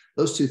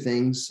 Those two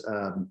things,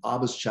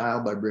 Abba's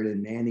Child by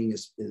Brennan Manning,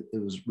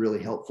 it was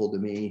really helpful to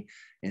me,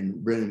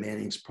 and Brennan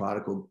Manning's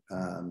Prodigal,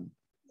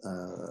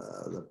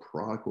 the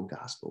Prodigal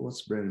Gospel.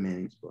 What's Brennan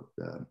Manning's book?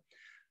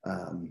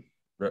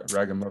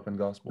 Ragamuffin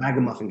Gospel.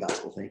 Ragamuffin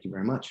Gospel. Thank you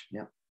very much.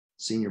 Yeah,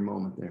 senior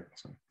moment there.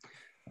 So,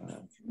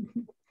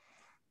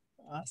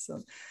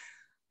 awesome.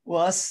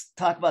 Well, let's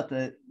talk about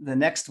the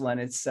next one.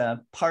 It's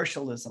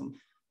partialism.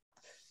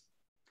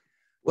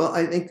 Well,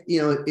 I think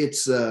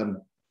it's.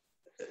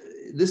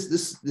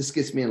 This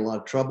gets me in a lot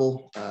of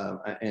trouble,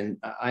 and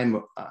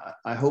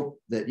I hope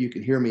that you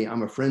can hear me.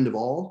 I'm a friend of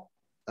all,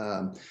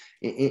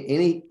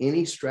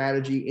 Any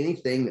strategy,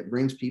 anything that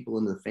brings people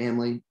into the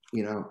family,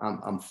 you know,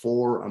 I'm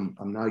for.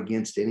 I'm not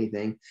against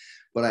anything,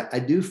 but I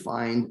do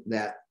find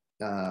that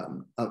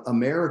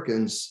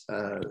Americans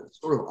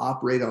sort of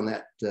operate on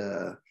that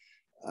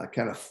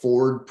kind of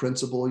Ford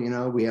principle. You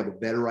know, we have a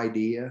better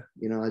idea.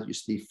 You know, as you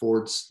see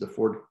the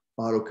Ford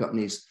Auto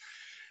Company's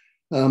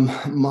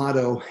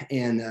motto,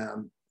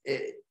 and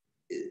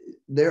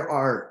there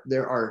are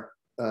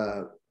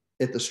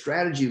at the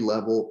strategy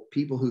level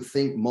people who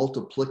think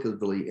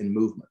multiplicatively in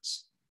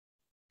movements,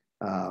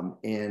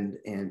 and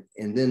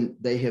then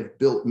they have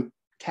built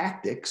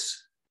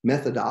tactics,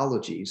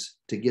 methodologies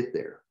to get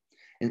there.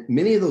 And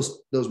many of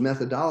those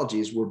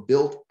methodologies were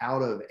built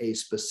out of a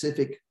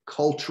specific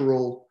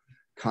cultural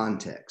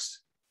context.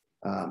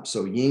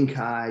 So Ying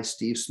Kai,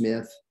 Steve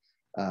Smith,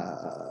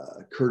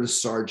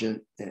 Curtis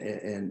Sargent,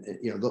 and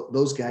you know,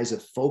 those guys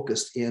have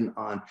focused in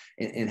on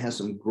and has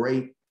some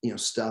great, you know,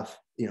 stuff,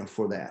 you know,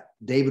 for that.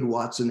 David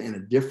Watson in a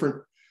different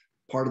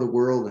part of the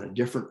world, in a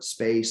different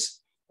space.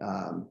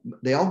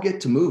 They all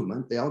get to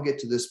movement. They all get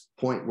to this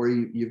point where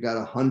you've got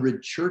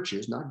 100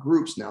 churches, not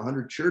groups now,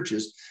 100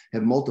 churches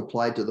have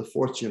multiplied to the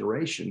fourth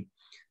generation,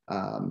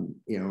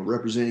 you know,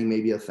 representing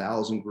maybe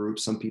 1,000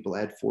 groups. Some people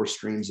add 4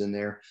 streams in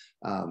there.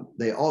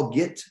 They all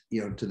get,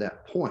 you know, to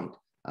that point.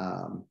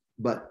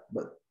 But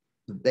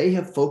they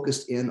have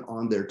focused in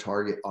on their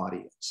target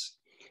audience.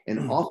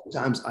 And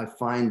oftentimes I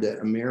find that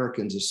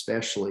Americans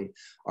especially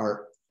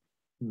are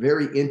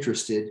very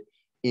interested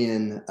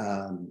in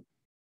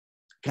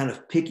kind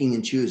of picking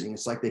and choosing.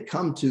 It's like they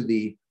come to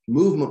the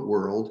movement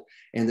world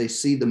and they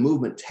see the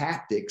movement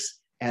tactics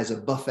as a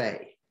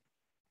buffet.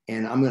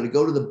 And I'm going to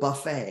go to the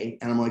buffet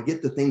and I'm going to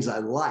get the things I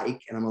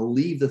like, and I'm going to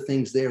leave the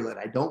things there that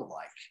I don't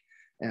like.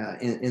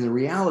 And the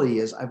reality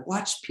is I've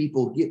watched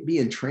people be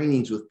in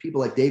trainings with people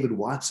like David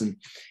Watson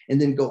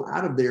and then go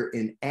out of there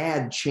and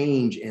add,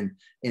 change,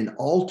 and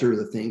alter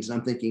the things. And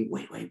I'm thinking,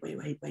 wait.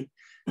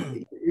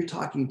 You're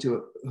talking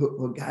to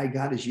a guy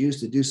God has used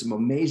to do some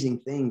amazing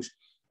things.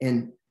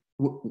 And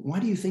why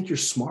do you think you're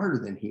smarter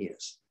than he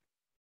is?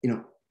 You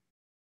know,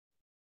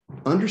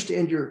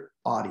 understand your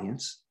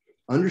audience,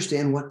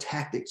 understand what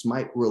tactics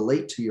might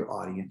relate to your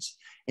audience,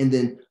 and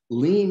then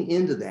lean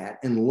into that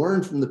and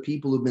learn from the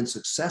people who've been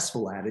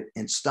successful at it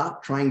and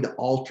stop trying to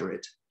alter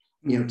it.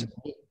 You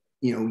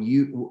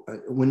know,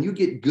 when you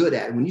get good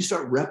at it, when you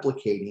start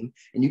replicating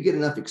and you get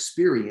enough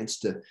experience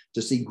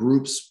to see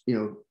groups, you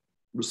know,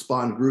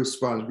 respond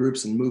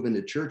groups and move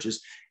into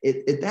churches,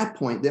 at that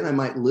point, then I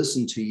might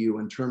listen to you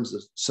in terms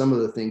of some of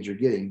the things you're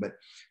getting. But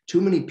too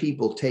many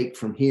people take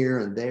from here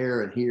and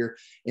there and here,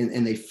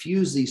 and they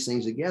fuse these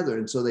things together.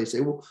 And so they say,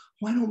 well,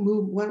 why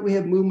don't we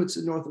have movements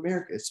in North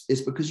America?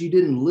 It's because you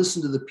didn't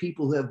listen to the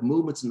people who have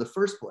movements in the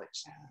first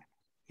place.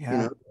 Yeah. You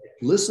know,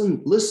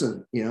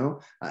 listen, you know,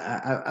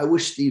 I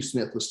wish Steve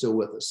Smith was still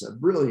with us. A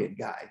brilliant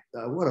guy.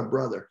 What a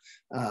brother.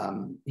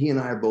 He and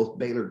I are both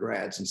Baylor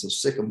grads. And so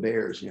Sikkim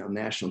Bears, you know,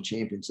 national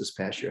champions this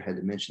past year. I had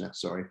to mention that,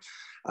 sorry.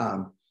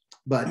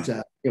 But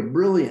a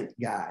brilliant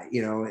guy,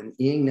 you know, and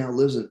Ying now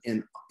lives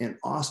in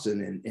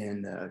Austin,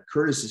 and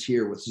Curtis is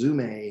here with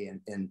Zume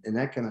and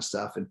that kind of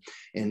stuff.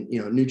 And,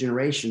 you know, new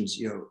generations,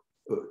 you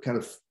know, kind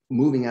of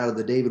moving out of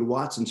the David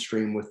Watson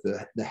stream with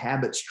the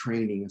habits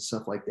training and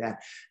stuff like that.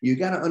 You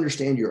got to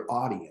understand your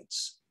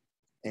audience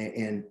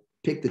and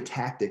pick the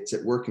tactics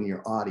that work in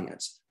your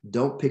audience.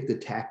 Don't pick the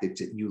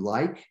tactics that you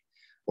like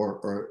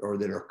or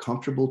that are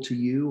comfortable to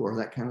you or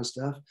that kind of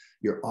stuff.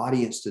 Your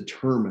audience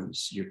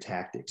determines your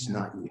tactics,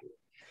 not you.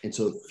 And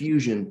so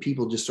fusion,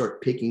 people just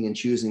start picking and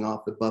choosing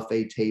off the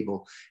buffet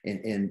table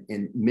and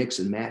mix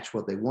and match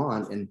what they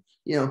want. And,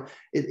 you know,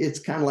 it's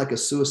kind of like a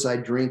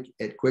suicide drink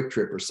at Quick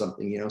Trip or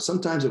something, you know,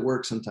 sometimes it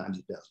works, sometimes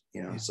it doesn't,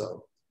 you know,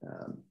 so.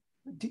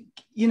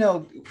 You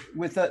know,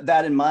 with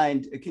that in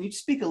mind, can you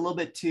speak a little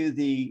bit to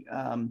the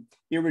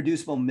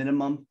irreducible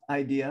minimum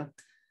idea?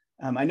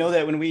 I know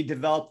that when we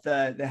developed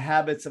the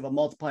habits of a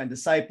multiplying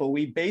disciple,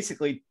 we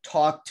basically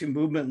talked to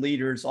movement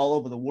leaders all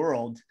over the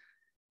world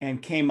and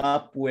came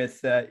up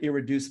with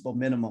irreducible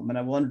minimum. And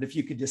I wondered if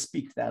you could just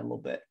speak to that a little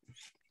bit.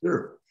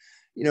 Sure.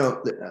 You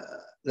know,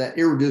 that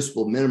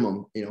irreducible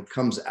minimum, you know,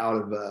 comes out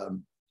of,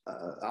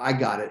 I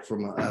got it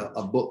from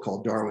a book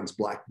called Darwin's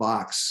Black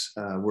Box,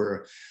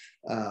 where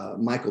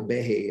Michael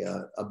Behe,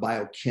 a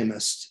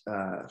biochemist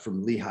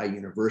from Lehigh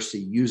University,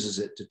 uses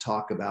it to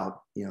talk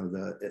about, you know,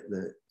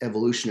 the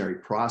evolutionary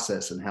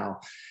process and how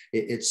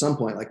at some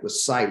point, like with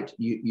sight,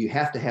 you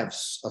have to have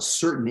a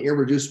certain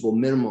irreducible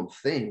minimum of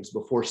things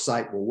before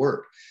sight will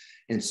work.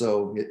 And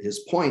so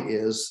his point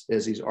is,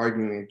 as he's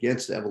arguing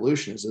against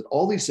evolution, is that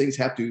all these things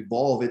have to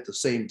evolve at the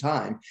same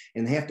time,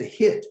 and they have to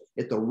hit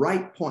at the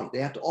right point. They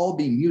have to all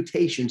be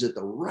mutations at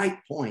the right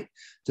point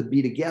to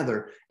be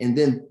together. And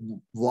then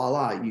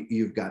voila,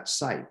 you've got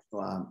sight.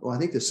 Well, I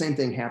think the same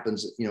thing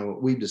happens, you know,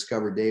 we've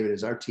discovered, David,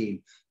 as our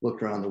team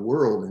looked around the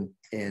world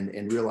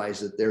and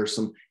realized that there are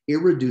some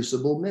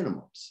irreducible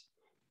minimums.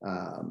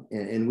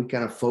 And we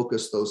kind of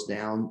focus those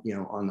down, you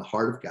know, on the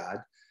heart of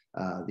God.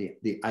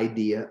 The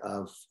idea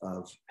of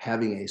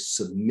having a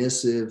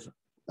submissive,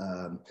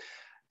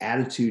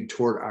 attitude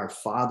toward our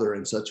Father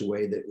in such a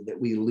way that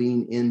we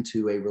lean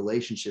into a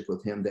relationship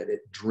with him, that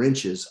it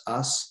drenches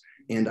us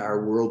and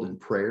our world in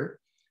prayer.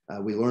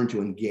 We learn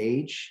to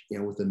engage,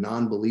 with the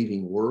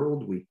non-believing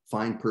world. We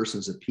find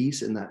persons of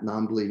peace in that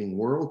non-believing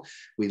world.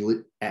 We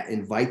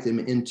invite them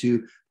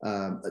into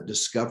a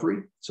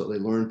discovery, so they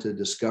learn to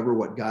discover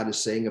what God is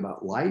saying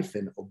about life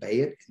and obey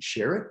it and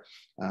share it.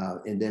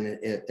 And then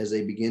as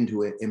they begin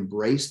to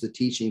embrace the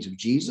teachings of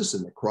Jesus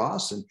and the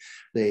cross, and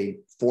they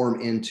form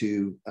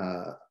into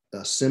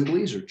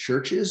assemblies or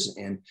churches,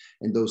 and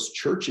those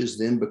churches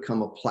then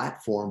become a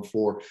platform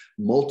for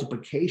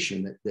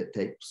multiplication that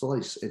takes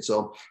place. And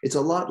so it's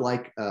a lot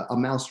like a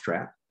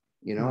mousetrap.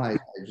 I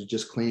was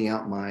just cleaning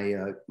out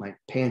my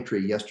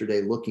pantry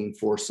yesterday, looking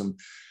for some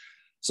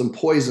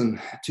poison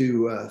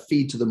to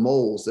feed to the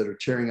moles that are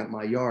tearing up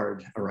my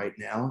yard right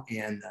now.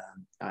 And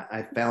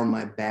I found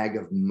my bag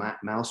of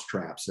mouse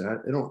traps.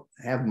 I don't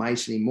have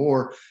mice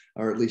anymore,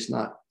 or at least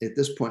not at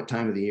this point in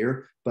time of the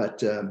year.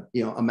 But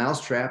a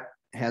mouse trap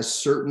has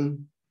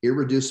certain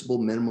irreducible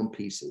minimum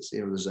pieces.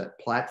 There's that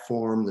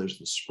platform, there's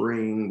the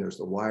spring, there's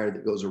the wire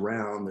that goes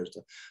around, there's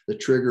the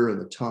trigger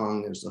and the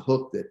tongue, there's the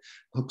hook that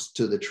hooks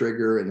to the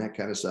trigger and that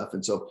kind of stuff.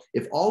 And so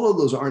if all of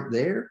those aren't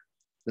there,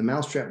 the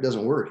mousetrap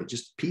doesn't work. It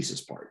just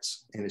pieces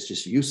parts and it's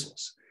just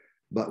useless.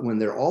 But when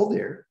they're all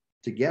there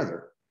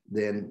together,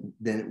 then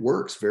it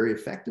works very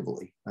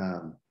effectively.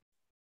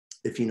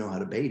 If you know how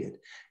to bait it,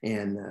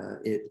 and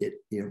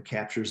it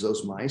captures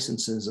those mice and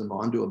sends them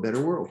on to a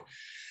better world.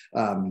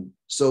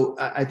 So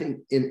I think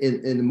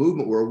in the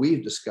movement world,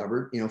 we've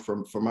discovered,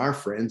 from our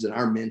friends and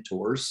our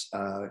mentors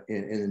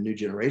in the new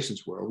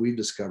generations world, we've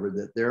discovered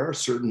that there are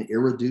certain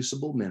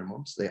irreducible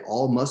minimums. They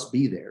all must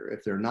be there.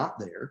 If they're not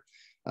there,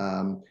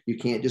 you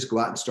can't just go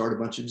out and start a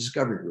bunch of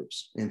discovery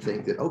groups and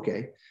think that,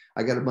 okay,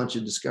 I got a bunch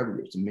of discovery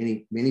groups.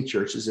 And many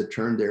churches have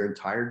turned their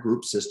entire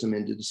group system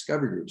into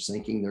discovery groups,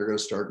 thinking they're going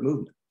to start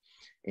movement.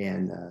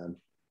 And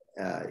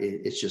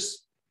that's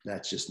just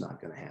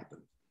not going to happen.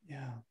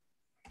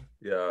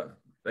 Yeah.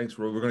 Thanks,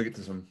 Roy. We're going to get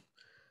to some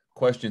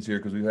questions here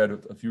because we've had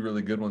a few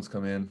really good ones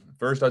come in.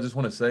 First, I just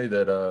want to say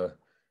that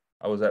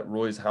I was at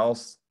Roy's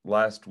house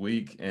last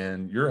week,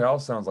 and your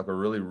house sounds like a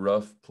really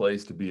rough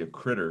place to be a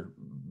critter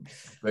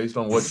based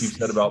on what you've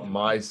said about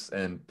mice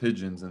and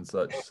pigeons and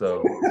such.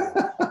 So,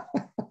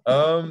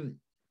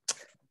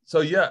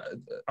 yeah,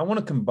 I want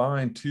to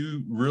combine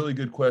two really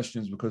good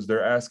questions because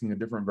they're asking a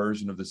different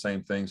version of the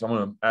same thing. So I'm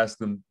going to ask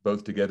them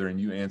both together and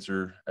you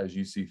answer as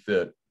you see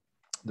fit.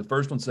 The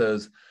first one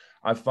says,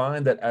 I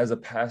find that as a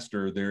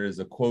pastor, there is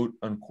a quote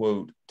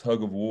unquote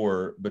tug of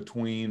war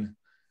between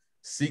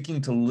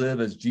seeking to live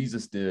as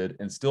Jesus did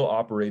and still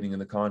operating in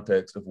the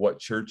context of what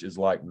church is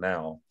like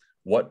now.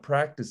 What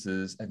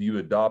practices have you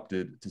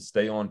adopted to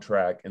stay on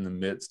track in the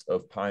midst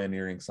of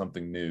pioneering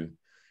something new?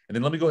 And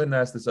then let me go ahead and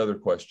ask this other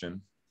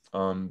question.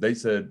 They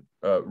said,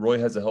 Roy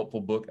has a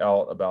helpful book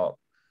out about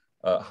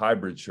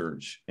hybrid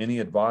church. Any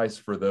advice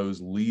for those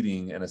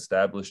leading an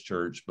established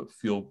church but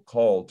feel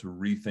called to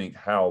rethink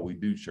how we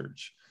do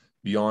church?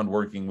 Beyond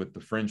working with the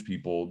fringe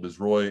people, does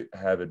Roy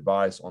have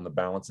advice on the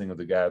balancing of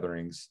the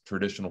gatherings,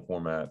 traditional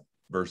format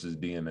versus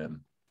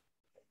DMM?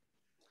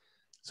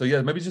 So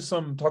yeah, maybe just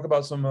talk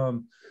about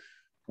some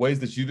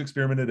ways that you've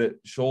experimented at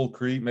Shoal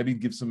Creek, maybe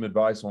give some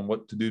advice on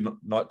what to do,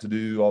 not to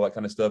do, all that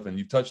kind of stuff. And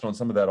you've touched on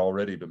some of that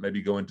already, but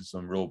maybe go into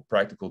some real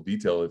practical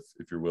detail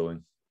if you're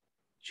willing.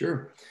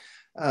 Sure.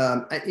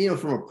 From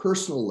a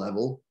personal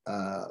level,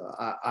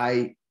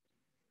 I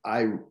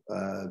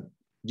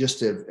just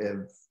have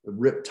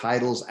ripped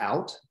titles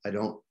out. I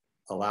don't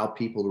allow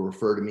people to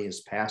refer to me as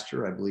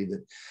pastor. I believe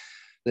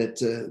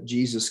that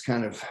Jesus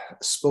kind of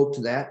spoke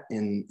to that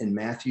in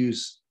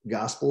Matthew's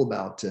gospel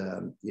about,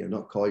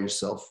 don't call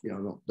yourself,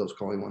 don't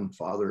call anyone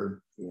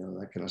father,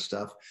 that kind of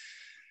stuff.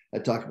 I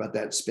talk about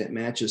that in spent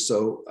matches.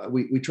 So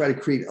we try to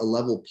create a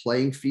level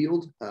playing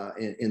field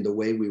in the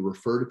way we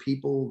refer to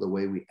people, the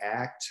way we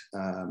act.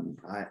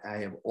 I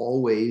have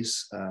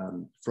always,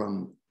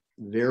 from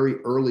very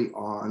early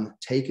on,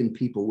 taken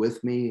people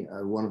with me.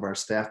 One of our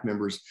staff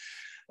members,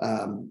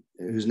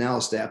 who's now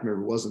a staff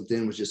member, wasn't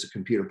then, was just a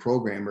computer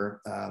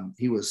programmer.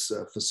 He was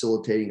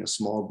facilitating a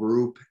small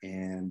group,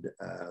 and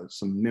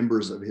some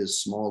members of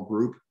his small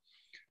group,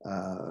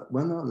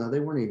 no, they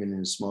weren't even in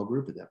a small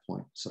group at that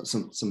point. So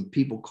some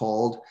people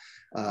called,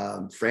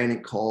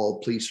 frantic call,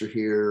 police are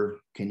here,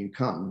 can you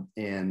come?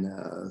 And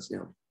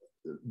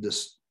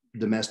this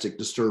domestic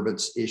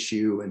disturbance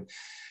issue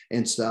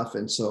and stuff.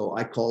 And so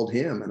I called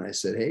him and I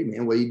said, hey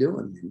man, what are you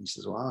doing? And he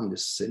says, well, I'm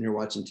just sitting here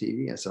watching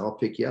TV. I said, I'll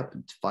pick you up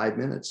in 5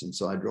 minutes. And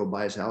so I drove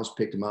by his house,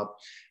 picked him up,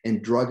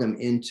 and drug him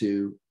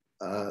into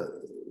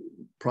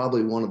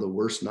probably one of the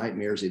worst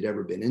nightmares he'd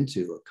ever been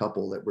into. A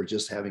couple that were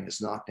just having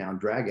this knockdown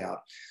drag out,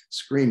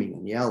 screaming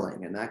and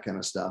yelling and that kind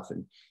of stuff.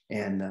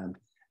 And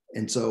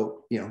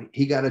so,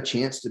 he got a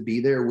chance to be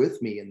there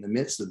with me in the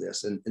midst of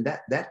this. And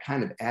that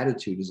kind of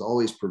attitude is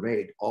always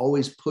pervade,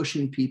 always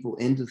pushing people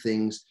into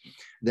things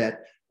that,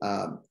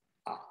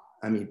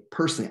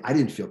 personally, I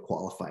didn't feel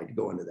qualified to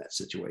go into that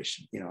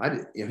situation.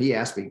 He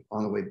asked me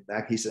on the way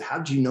back, he said, how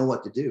did you know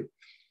what to do?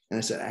 And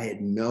I said, I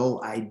had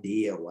no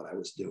idea what I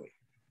was doing.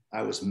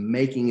 I was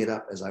making it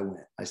up as I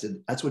went. I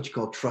said, that's what you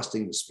call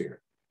trusting the Spirit.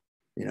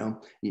 You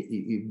know,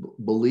 you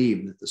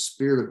believe that the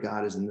Spirit of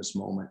God is in this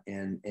moment,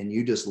 and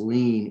you just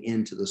lean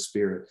into the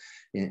Spirit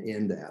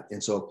in that.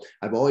 And so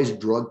I've always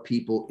drugged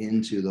people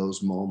into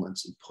those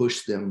moments and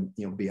pushed them,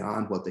 you know,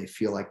 beyond what they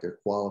feel like they're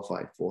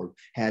qualified for.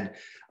 Had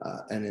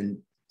an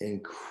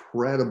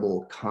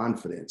incredible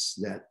confidence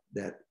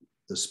that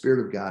the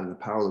Spirit of God and the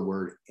power of the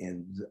Word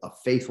and a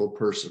faithful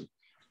person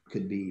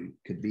could be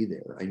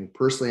there. I mean,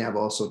 personally, I've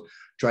also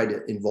tried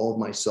to involve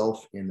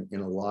myself in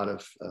a lot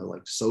of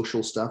like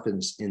social stuff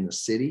in the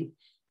city.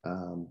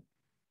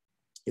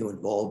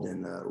 Involved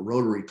in a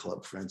Rotary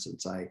Club, for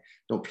instance. I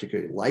don't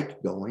particularly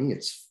like going.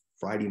 It's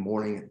Friday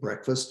morning at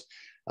breakfast,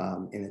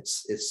 and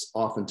it's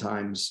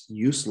oftentimes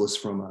useless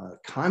from a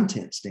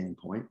content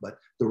standpoint, but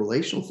the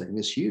relational thing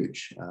is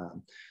huge.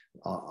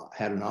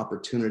 Had an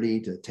opportunity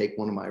to take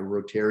one of my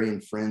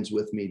Rotarian friends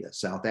with me to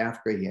South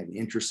Africa. He had an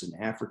interest in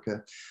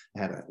Africa.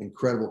 I had an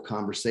incredible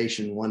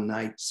conversation one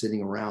night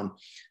sitting around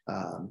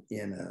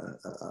in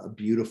a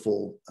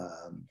beautiful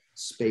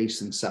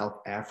space in South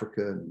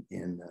Africa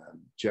in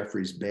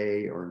Jeffreys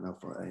Bay, or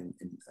in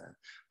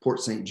Port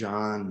St.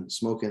 John,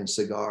 smoking a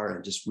cigar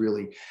and just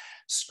really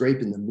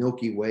scraping the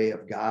Milky Way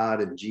of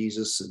God and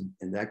Jesus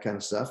and that kind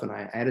of stuff. And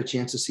I had a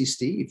chance to see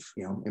Steve,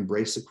 you know,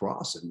 embrace the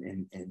cross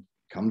and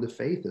come to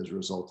faith as a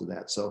result of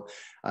that. So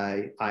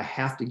I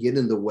have to get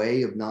in the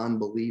way of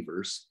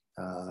non-believers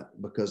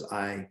because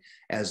I,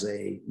 as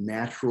a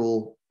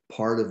natural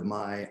part of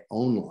my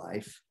own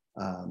life,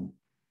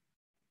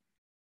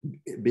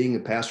 being a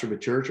pastor of a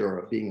church,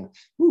 or being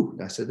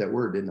I said that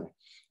word, didn't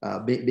I?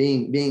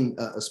 Being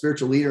a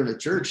spiritual leader in a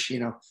church, you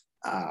know,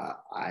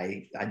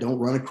 I don't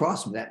run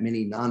across that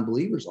many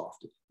non-believers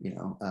often, you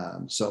know.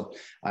 So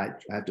I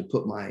have to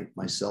put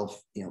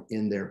myself, you know,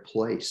 in their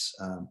place.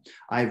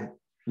 I've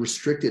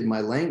restricted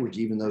my language,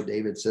 even though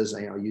David says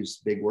I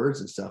use big words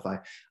and stuff.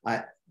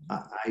 I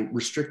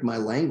restrict my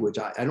language.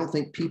 I don't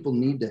think people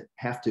need to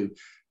have to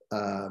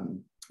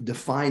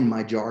define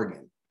my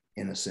jargon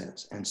in a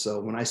sense. And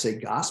so when I say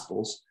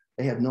Gospels,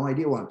 they have no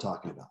idea what I'm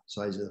talking about.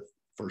 So I say the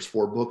first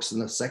 4 books in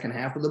the second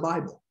half of the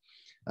Bible.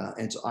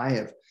 And so I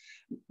have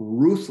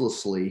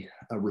ruthlessly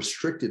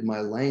restricted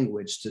my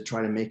language to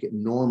try to make it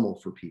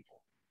normal for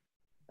people.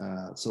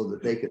 So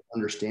that they could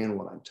understand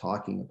what I'm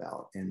talking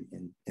about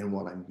and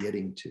what I'm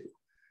getting to.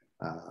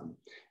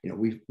 You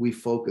know, we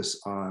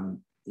focus on,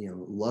 you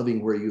know,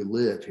 loving where you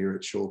live here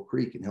at Shoal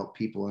Creek, and help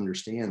people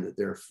understand that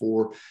there are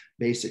 4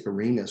 basic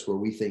arenas where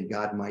we think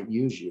God might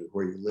use you: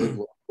 where you live,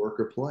 work,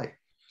 or play.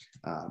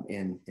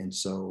 And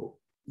so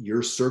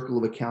your circle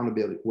of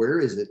accountability, where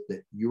is it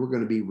that you are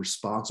going to be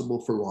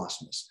responsible for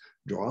lostness?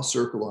 Draw a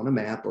circle on a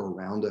map or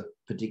around a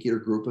particular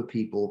group of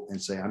people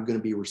and say, I'm going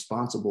to be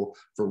responsible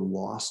for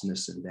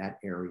lostness in that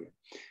area.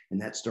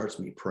 And that starts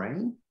me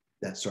praying.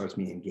 That starts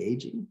me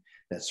engaging.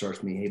 That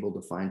starts me able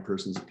to find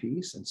persons of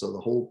peace. And so the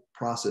whole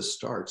process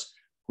starts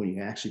when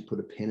you actually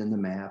put a pin in the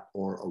map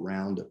or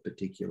around a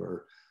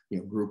particular, you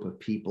know, group of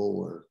people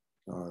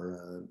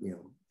or you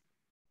know,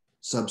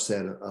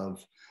 subset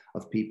of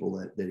people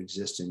that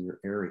exist in your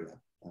area.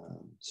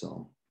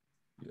 So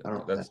I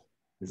don't know.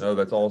 No,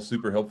 that's all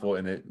super helpful,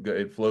 and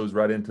it flows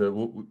right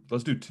into.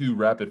 Let's do 2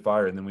 rapid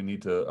fire, and then we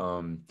need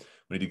to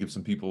give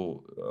some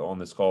people on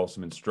this call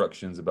some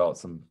instructions about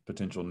some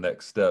potential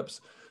next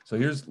steps. So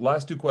here's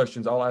last 2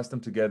 questions. I'll ask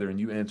them together, and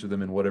you answer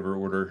them in whatever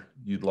order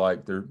you'd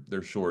like.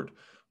 They're short.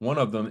 One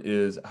of them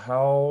is,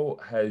 how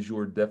has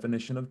your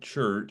definition of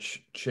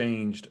church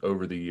changed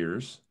over the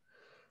years?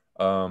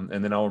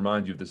 And then I'll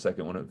remind you of the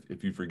second one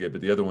if you forget. But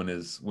the other one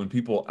is, when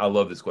people, I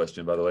love this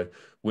question, by the way,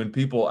 when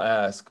people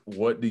ask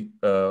what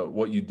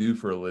you do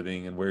for a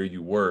living and where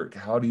you work,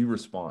 how do you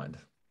respond?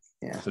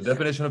 Yeah. So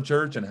definition of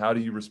church, and how do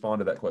you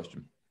respond to that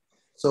question?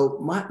 So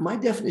my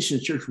definition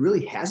of church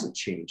really hasn't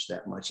changed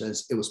that much,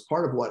 as it was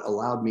part of what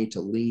allowed me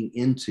to lean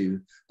into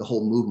the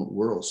whole movement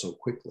world so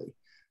quickly.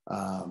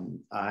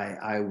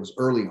 I was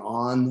early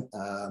on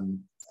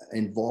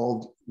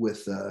involved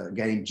with a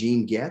guy named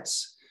Gene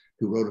Getz,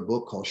 who wrote a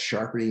book called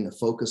Sharpening the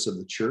Focus of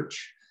the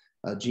Church.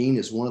 Gene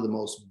is one of the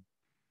most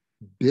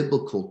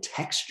biblical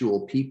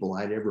textual people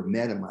I'd ever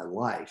met in my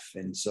life.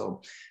 And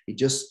so he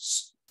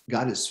just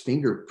got his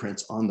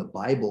fingerprints on the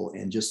Bible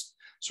and just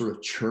sort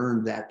of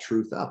churned that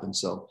truth up. And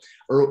so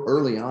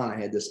early on, I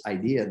had this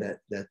idea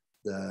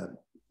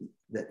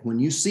that when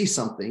you see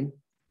something,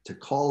 to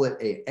call it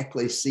a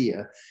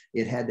ecclesia,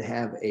 it had to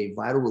have a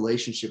vital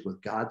relationship with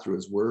God through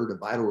his word, a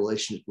vital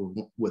relationship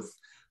with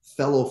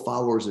fellow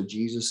followers of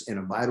Jesus, and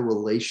a vital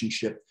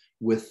relationship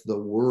with the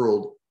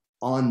world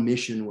on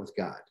mission with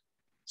God.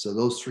 So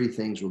those 3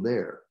 things were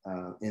there.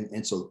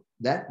 And so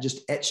that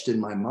just etched in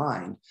my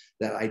mind,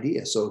 that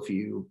idea. So if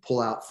you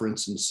pull out, for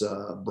instance,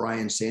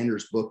 Brian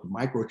Sanders' book,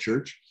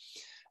 Microchurch,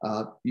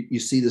 you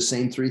see the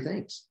same 3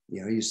 things.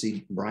 You know, you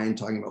see Brian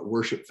talking about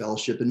worship,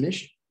 fellowship, and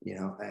mission. You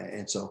know,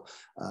 and so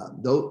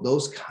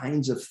those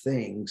kinds of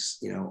things,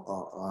 you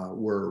know,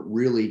 were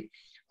really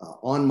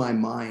on my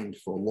mind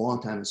for a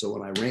long time. And so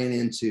when I ran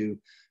into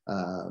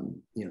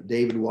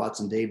David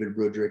Watson, David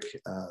Rudrick,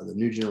 the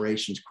New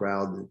Generations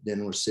crowd, the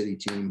Denver City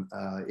team.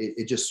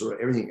 It just sort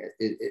of everything.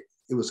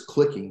 It was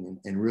clicking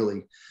and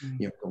really,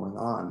 going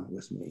on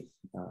with me.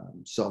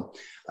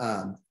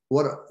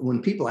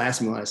 When people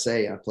ask me, when I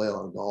say I play a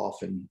lot of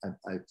golf, and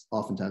I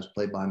oftentimes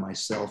play by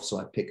myself, so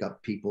I pick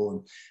up people,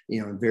 and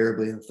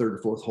invariably in the third or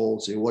fourth hole,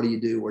 say, "What do you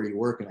do? Where do you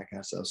work?" and that kind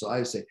of stuff. So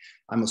I say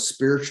I'm a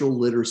spiritual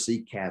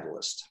literacy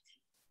catalyst.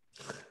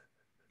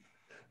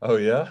 Oh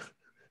yeah.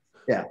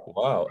 Yeah.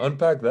 Wow.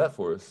 Unpack that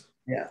for us.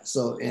 Yeah.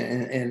 So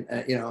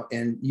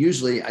and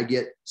usually I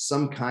get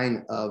some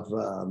kind of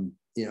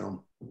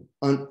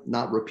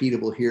not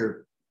repeatable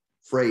here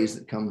phrase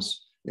that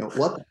comes.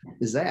 What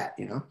is that?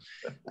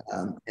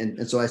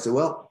 And so I said,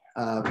 well,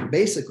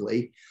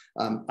 basically,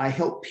 I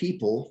help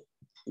people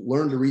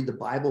learn to read the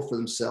Bible for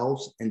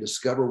themselves and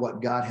discover what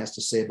God has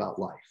to say about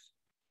life.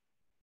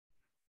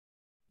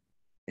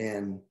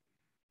 And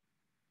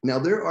now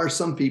there are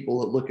some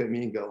people that look at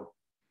me and go,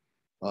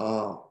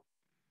 "Oh,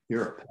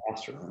 you're a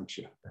pastor, aren't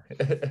you?"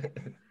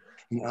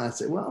 I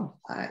say, well,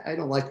 I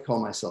don't like to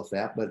call myself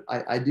that, but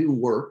I do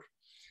work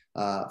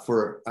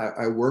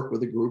I work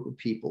with a group of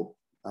people,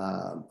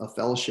 a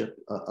fellowship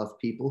of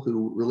people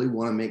who really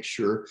want to make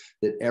sure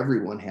that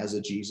everyone has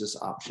a Jesus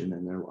option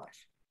in their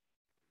life.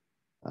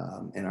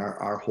 And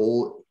our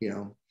whole,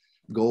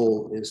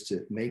 goal is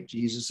to make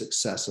Jesus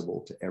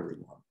accessible to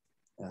everyone.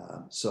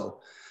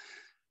 So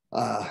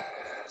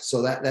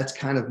that's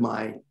kind of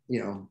my,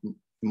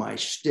 my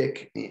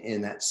shtick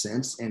in that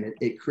sense. And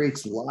it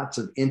creates lots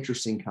of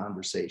interesting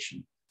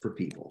conversation for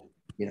people.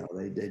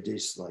 They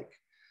just like,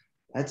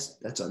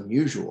 that's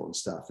unusual and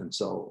stuff. And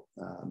so,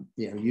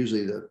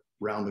 usually the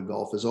round of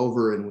golf is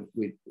over and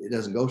it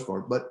doesn't go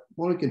far, but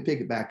when we can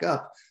pick it back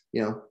up,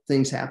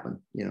 things happen,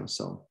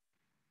 so.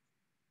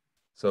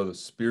 So the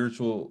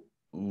spiritual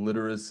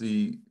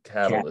literacy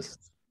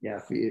catalyst. Yeah.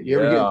 If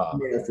you ever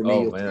get for me,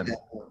 oh, you'll man. see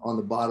that on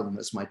the bottom.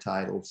 That's my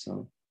title.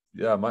 So.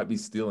 Yeah, I might be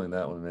stealing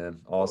that one, man.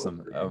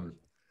 Awesome.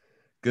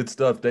 Good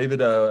stuff,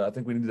 David. I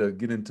think we need to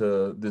get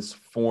into this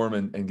form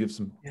and give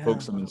some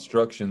folks some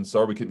instructions.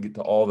 Sorry we couldn't get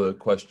to all the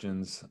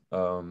questions.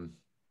 Does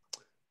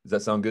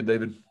that sound good,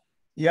 David?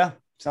 Yeah,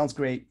 sounds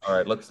great. All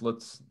right,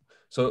 let's.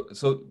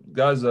 So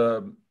guys,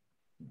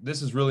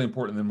 this is really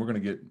important. And then we're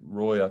going to get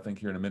Roy, I think,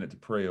 here in a minute to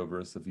pray over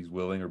us if he's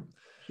willing. Or,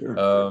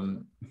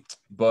 sure.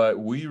 But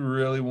we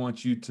really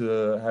want you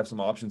to have some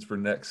options for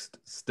next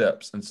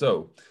steps, and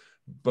so,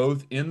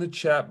 both in the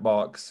chat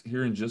box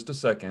here in just a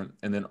second,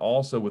 and then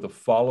also with a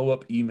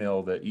follow-up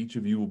email that each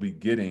of you will be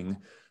getting,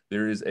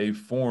 there is a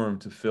form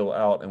to fill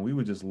out, and we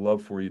would just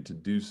love for you to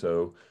do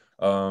so.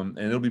 And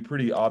it'll be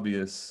pretty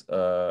obvious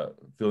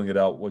filling it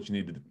out what you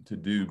need to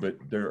do, but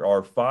there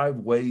are 5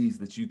 ways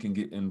that you can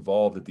get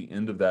involved at the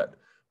end of that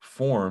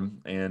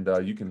form, and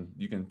you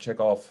can check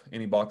off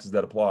any boxes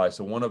that apply.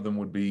 So one of them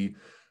would be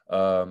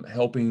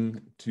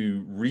helping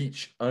to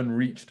reach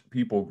unreached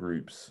people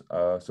groups.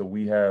 So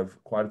we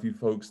have quite a few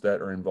folks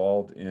that are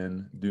involved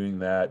in doing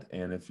that.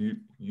 And if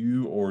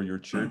you or your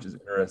church is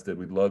interested,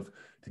 we'd love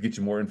to get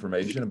you more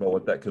information about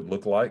what that could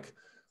look like.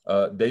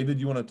 David,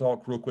 you want to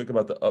talk real quick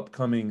about the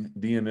upcoming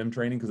DMM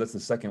training? Because that's the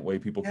second way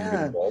people can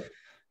get involved.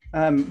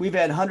 We've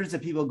had hundreds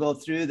of people go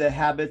through the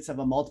habits of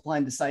a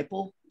multiplying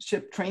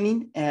discipleship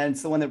training. And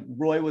it's the one that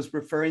Roy was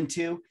referring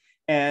to.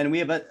 And we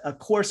have a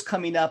course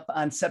coming up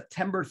on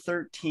September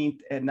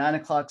 13th at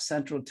 9:00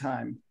 Central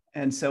Time.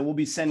 And so we'll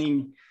be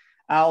sending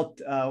out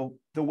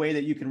the way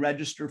that you can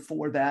register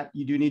for that.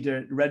 You do need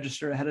to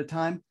register ahead of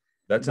time.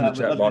 That's in the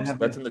chat box.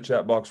 That's in the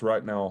chat box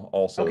right now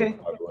also. Okay.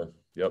 By the way.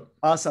 Yep.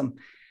 Awesome.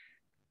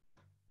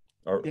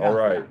 All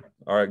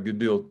right. Good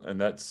deal.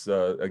 And that's,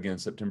 again,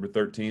 September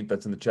 13th.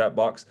 That's in the chat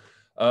box.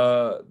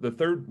 The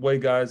third way,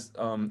 guys,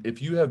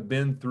 if you have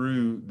been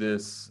through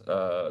this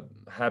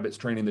habits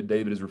training that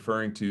David is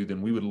referring to,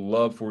 then we would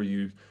love for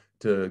you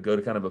to go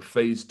to kind of a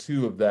phase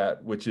 2 of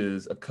that, which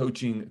is a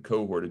coaching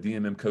cohort, a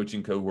DMM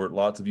coaching cohort.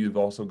 Lots of you have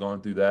also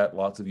gone through that.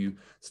 Lots of you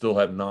still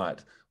have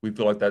not. We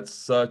feel like that's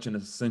such an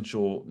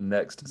essential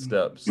next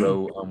step.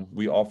 So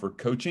we offer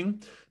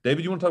coaching.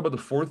 David, you want to talk about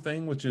the fourth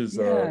thing, which is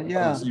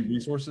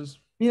resources?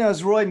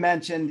 As Roy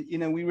mentioned,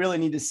 we really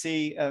need to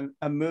see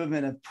a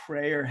movement of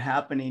prayer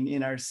happening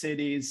in our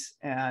cities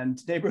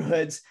and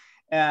neighborhoods.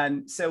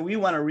 And so we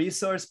want to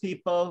resource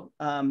people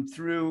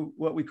through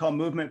what we call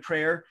movement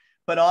prayer,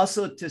 but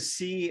also to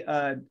see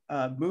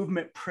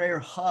movement prayer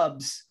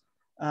hubs.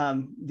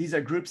 These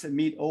are groups that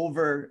meet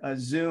over a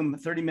Zoom,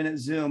 30-minute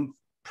Zoom,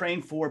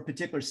 praying for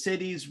particular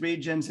cities,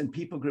 regions, and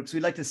people groups.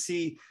 We'd like to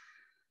see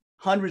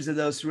hundreds of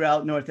those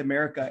throughout North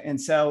America. And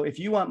so if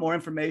you want more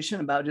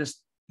information about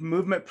just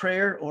movement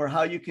prayer or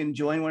how you can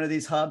join one of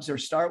these hubs or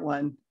start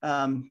one,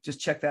 just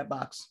check that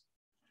box.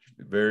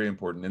 Very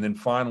important. And then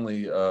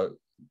finally,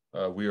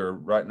 we are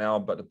right now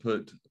about to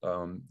put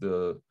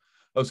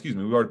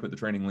we've already put the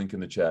training link in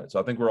the chat. So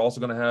I think we're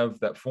also going to have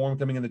that form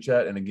coming in the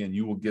chat. And again,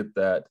 you will get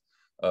that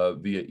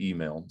via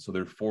email. So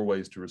there are 4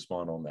 ways to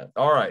respond on that.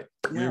 All right.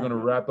 Yeah. We're going to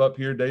wrap up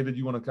here. David,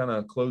 you want to kind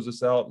of close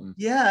us out?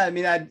 Yeah, I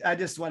mean, I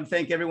just want to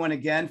thank everyone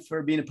again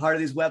for being a part of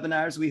these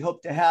webinars. We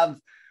hope to have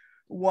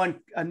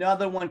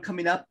another one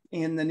coming up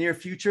in the near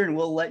future, and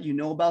we'll let you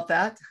know about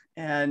that.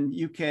 And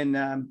you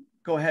can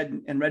go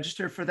ahead and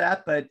register for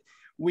that. But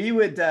we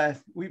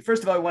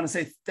first of all, I want to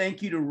say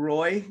thank you to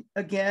Roy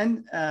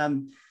again.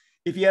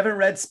 If you haven't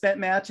read Spent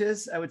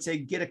Matches, I would say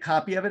get a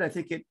copy of it. I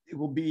think it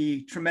will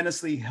be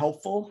tremendously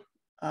helpful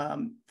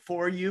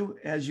for you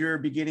as you're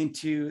beginning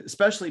to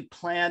especially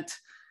plant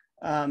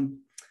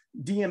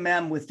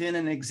DMM within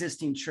an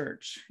existing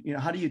church. You know,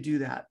 how do you do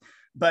that?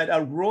 But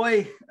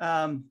Roy,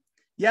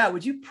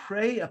 would you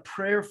pray a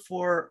prayer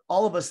for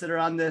all of us that are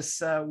on this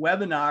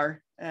webinar,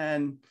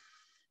 and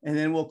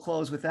then we'll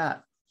close with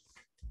that.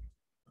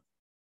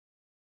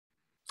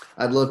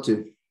 I'd love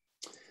to.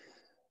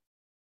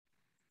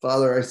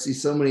 Father, I see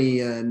so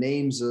many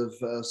names of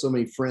so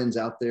many friends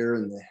out there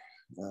in the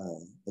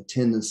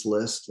attendance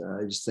list.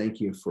 I just thank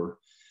you for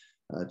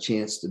a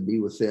chance to be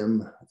with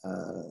them.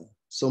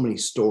 So many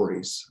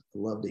stories I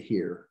love to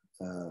hear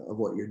of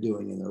what you're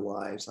doing in their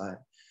lives.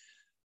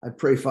 I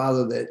pray,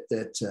 Father,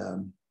 that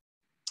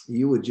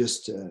you would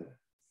just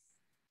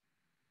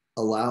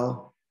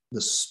allow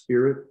the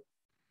Spirit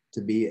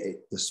to be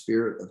the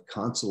spirit of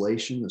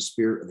consolation, the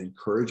spirit of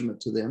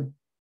encouragement to them.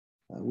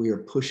 We are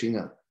pushing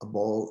a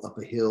ball up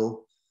a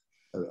hill,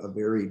 a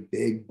very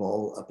big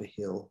ball up a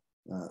hill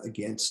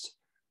against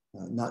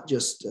not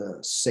just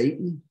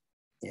Satan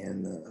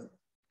and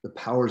the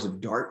powers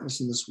of darkness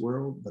in this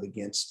world, but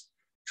against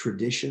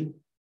tradition.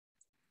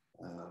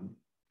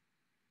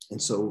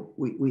 And so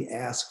we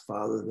ask,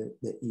 Father,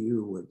 that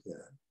you would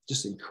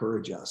just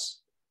encourage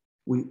us.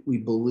 We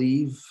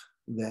believe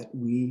that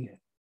we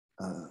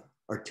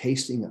are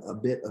tasting a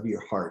bit of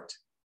your heart,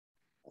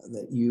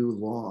 that you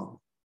long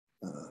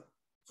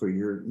for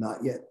your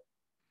not yet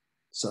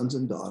sons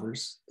and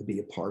daughters to be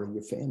a part of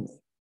your family.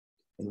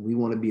 And we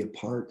want to be a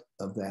part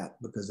of that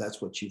because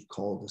that's what you've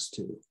called us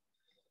to.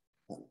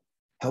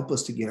 Help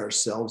us to get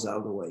ourselves out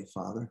of the way,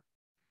 Father.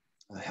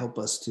 Help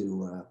us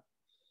to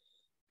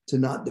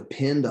not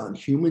depend on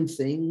human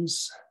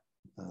things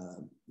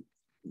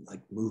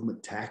like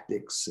movement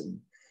tactics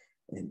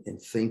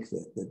and think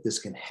that this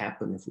can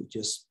happen if we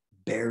just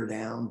bear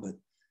down, but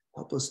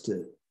help us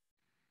to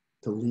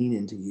lean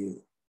into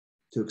you,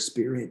 to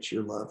experience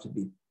your love, to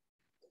be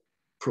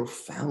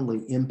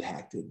profoundly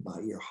impacted by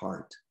your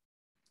heart,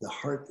 the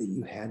heart that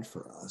you had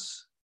for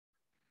us,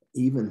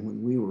 even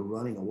when we were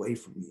running away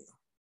from you.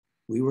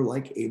 We were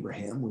like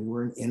Abraham. We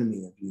were an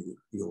enemy of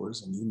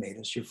yours, and you made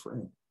us your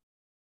friend.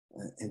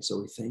 And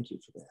so we thank you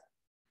for that.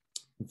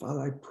 And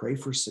Father, I pray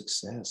for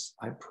success.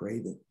 I pray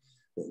that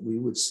we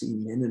would see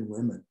men and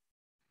women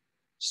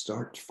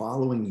start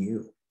following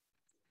you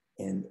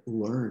and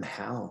learn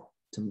how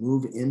to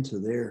move into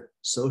their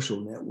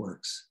social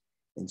networks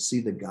and see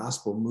the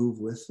gospel move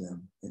with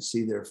them, and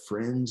see their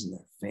friends and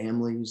their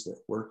families, their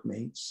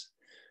workmates,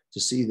 to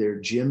see their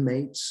gym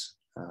mates,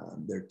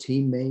 their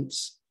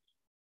teammates,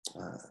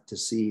 to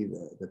see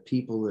the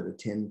people that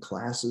attend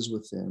classes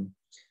with them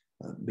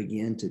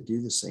begin to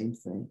do the same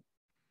thing.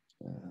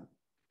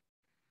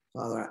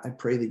 Father, I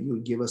pray that you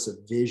would give us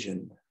a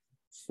vision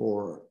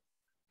for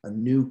a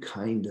new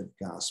kind of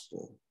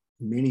gospel.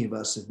 Many of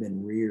us have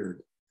been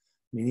reared.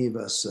 Many of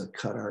us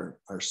cut our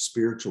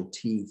spiritual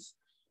teeth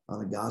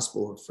on a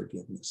gospel of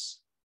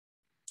forgiveness.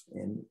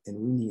 And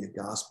we need a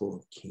gospel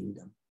of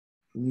kingdom.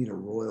 We need a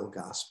royal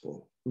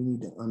gospel. We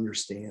need to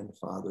understand,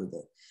 Father,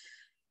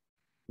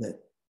 that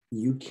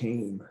you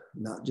came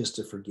not just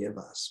to forgive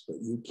us, but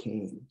you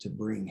came to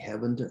bring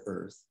heaven to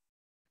earth.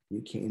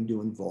 You came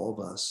to involve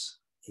us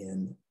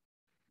in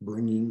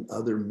bringing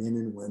other men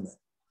and women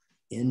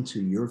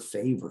into your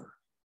favor,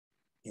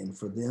 and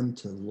for them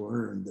to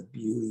learn the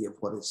beauty of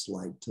what it's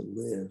like to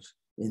live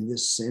in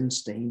this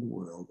sin-stained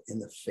world in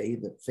the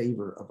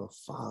favor of a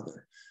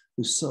Father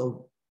who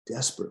so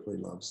desperately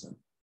loves them.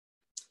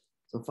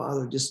 So,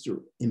 Father, just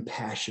to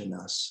impassion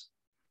us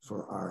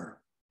for our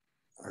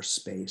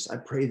space. I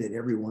pray that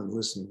everyone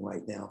listening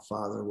right now,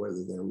 Father,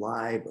 whether they're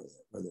live or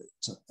whether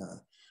it's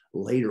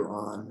later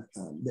on,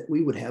 that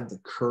we would have the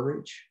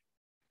courage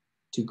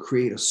to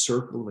create a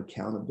circle of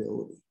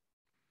accountability,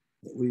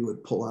 that we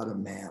would pull out a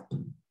map,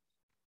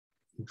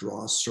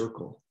 draw a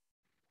circle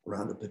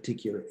around a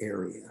particular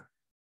area,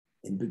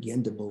 and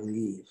begin to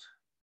believe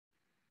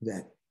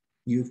that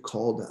you've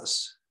called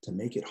us to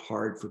make it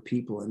hard for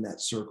people in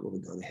that circle to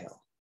go to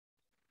hell,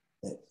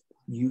 that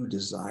you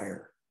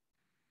desire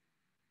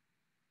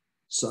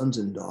sons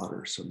and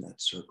daughters from that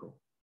circle,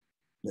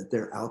 that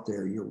they're out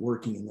there, you're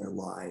working in their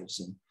lives,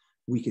 and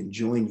we can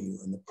join you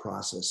in the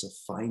process of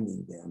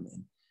finding them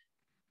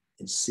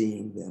and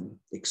seeing them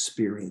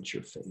experience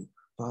your faith.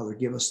 Father,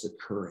 give us the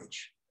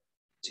courage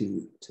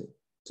to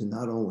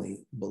not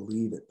only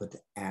believe it, but to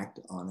act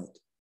on it.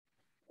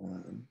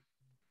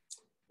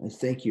 I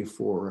thank you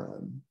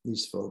for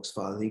these folks,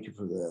 Father. Thank you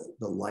for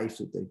the life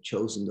that they've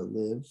chosen to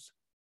live.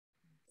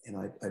 And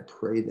I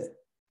pray that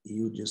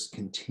you just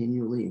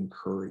continually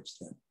encourage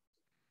them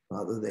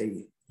Father, they're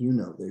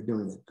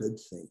doing a good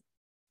thing.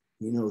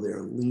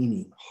 They're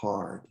leaning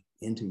hard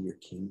into your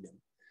kingdom.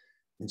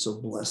 And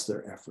so bless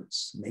their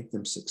efforts, make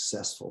them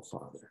successful,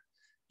 Father.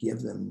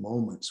 Give them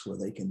moments where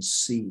they can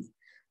see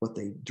what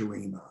they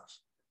dream of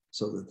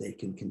so that they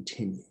can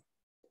continue.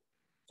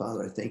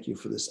 Father, I thank you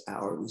for this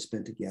hour we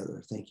spent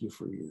together. Thank you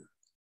for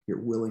your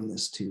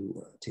willingness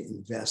to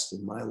invest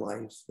in my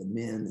life, the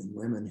men and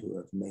women who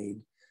have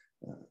made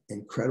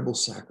incredible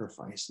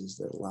sacrifices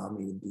that allow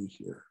me to be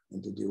here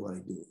and to do what I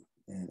do.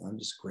 And I'm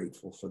just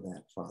grateful for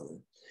that, Father.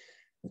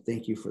 I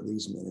thank you for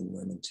these men and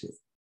women too.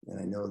 And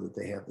I know that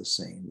they have the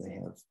same. They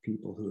have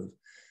people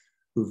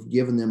who've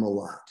given them a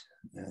lot.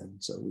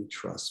 And so we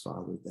trust,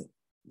 Father,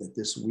 that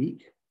this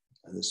week,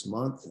 this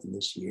month, and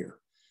this year,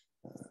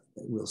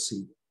 that we'll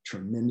see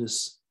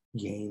tremendous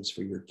gains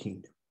for your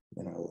kingdom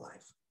in our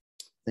life.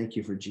 Thank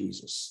you for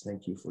Jesus.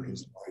 Thank you for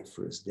his life,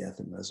 for his death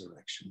and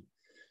resurrection.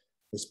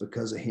 It's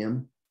because of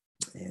him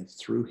and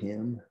through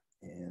him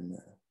and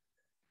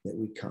that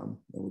we come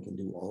and we can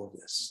do all of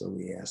this. So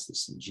we ask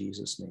this in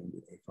Jesus' name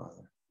today,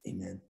 Father. Amen.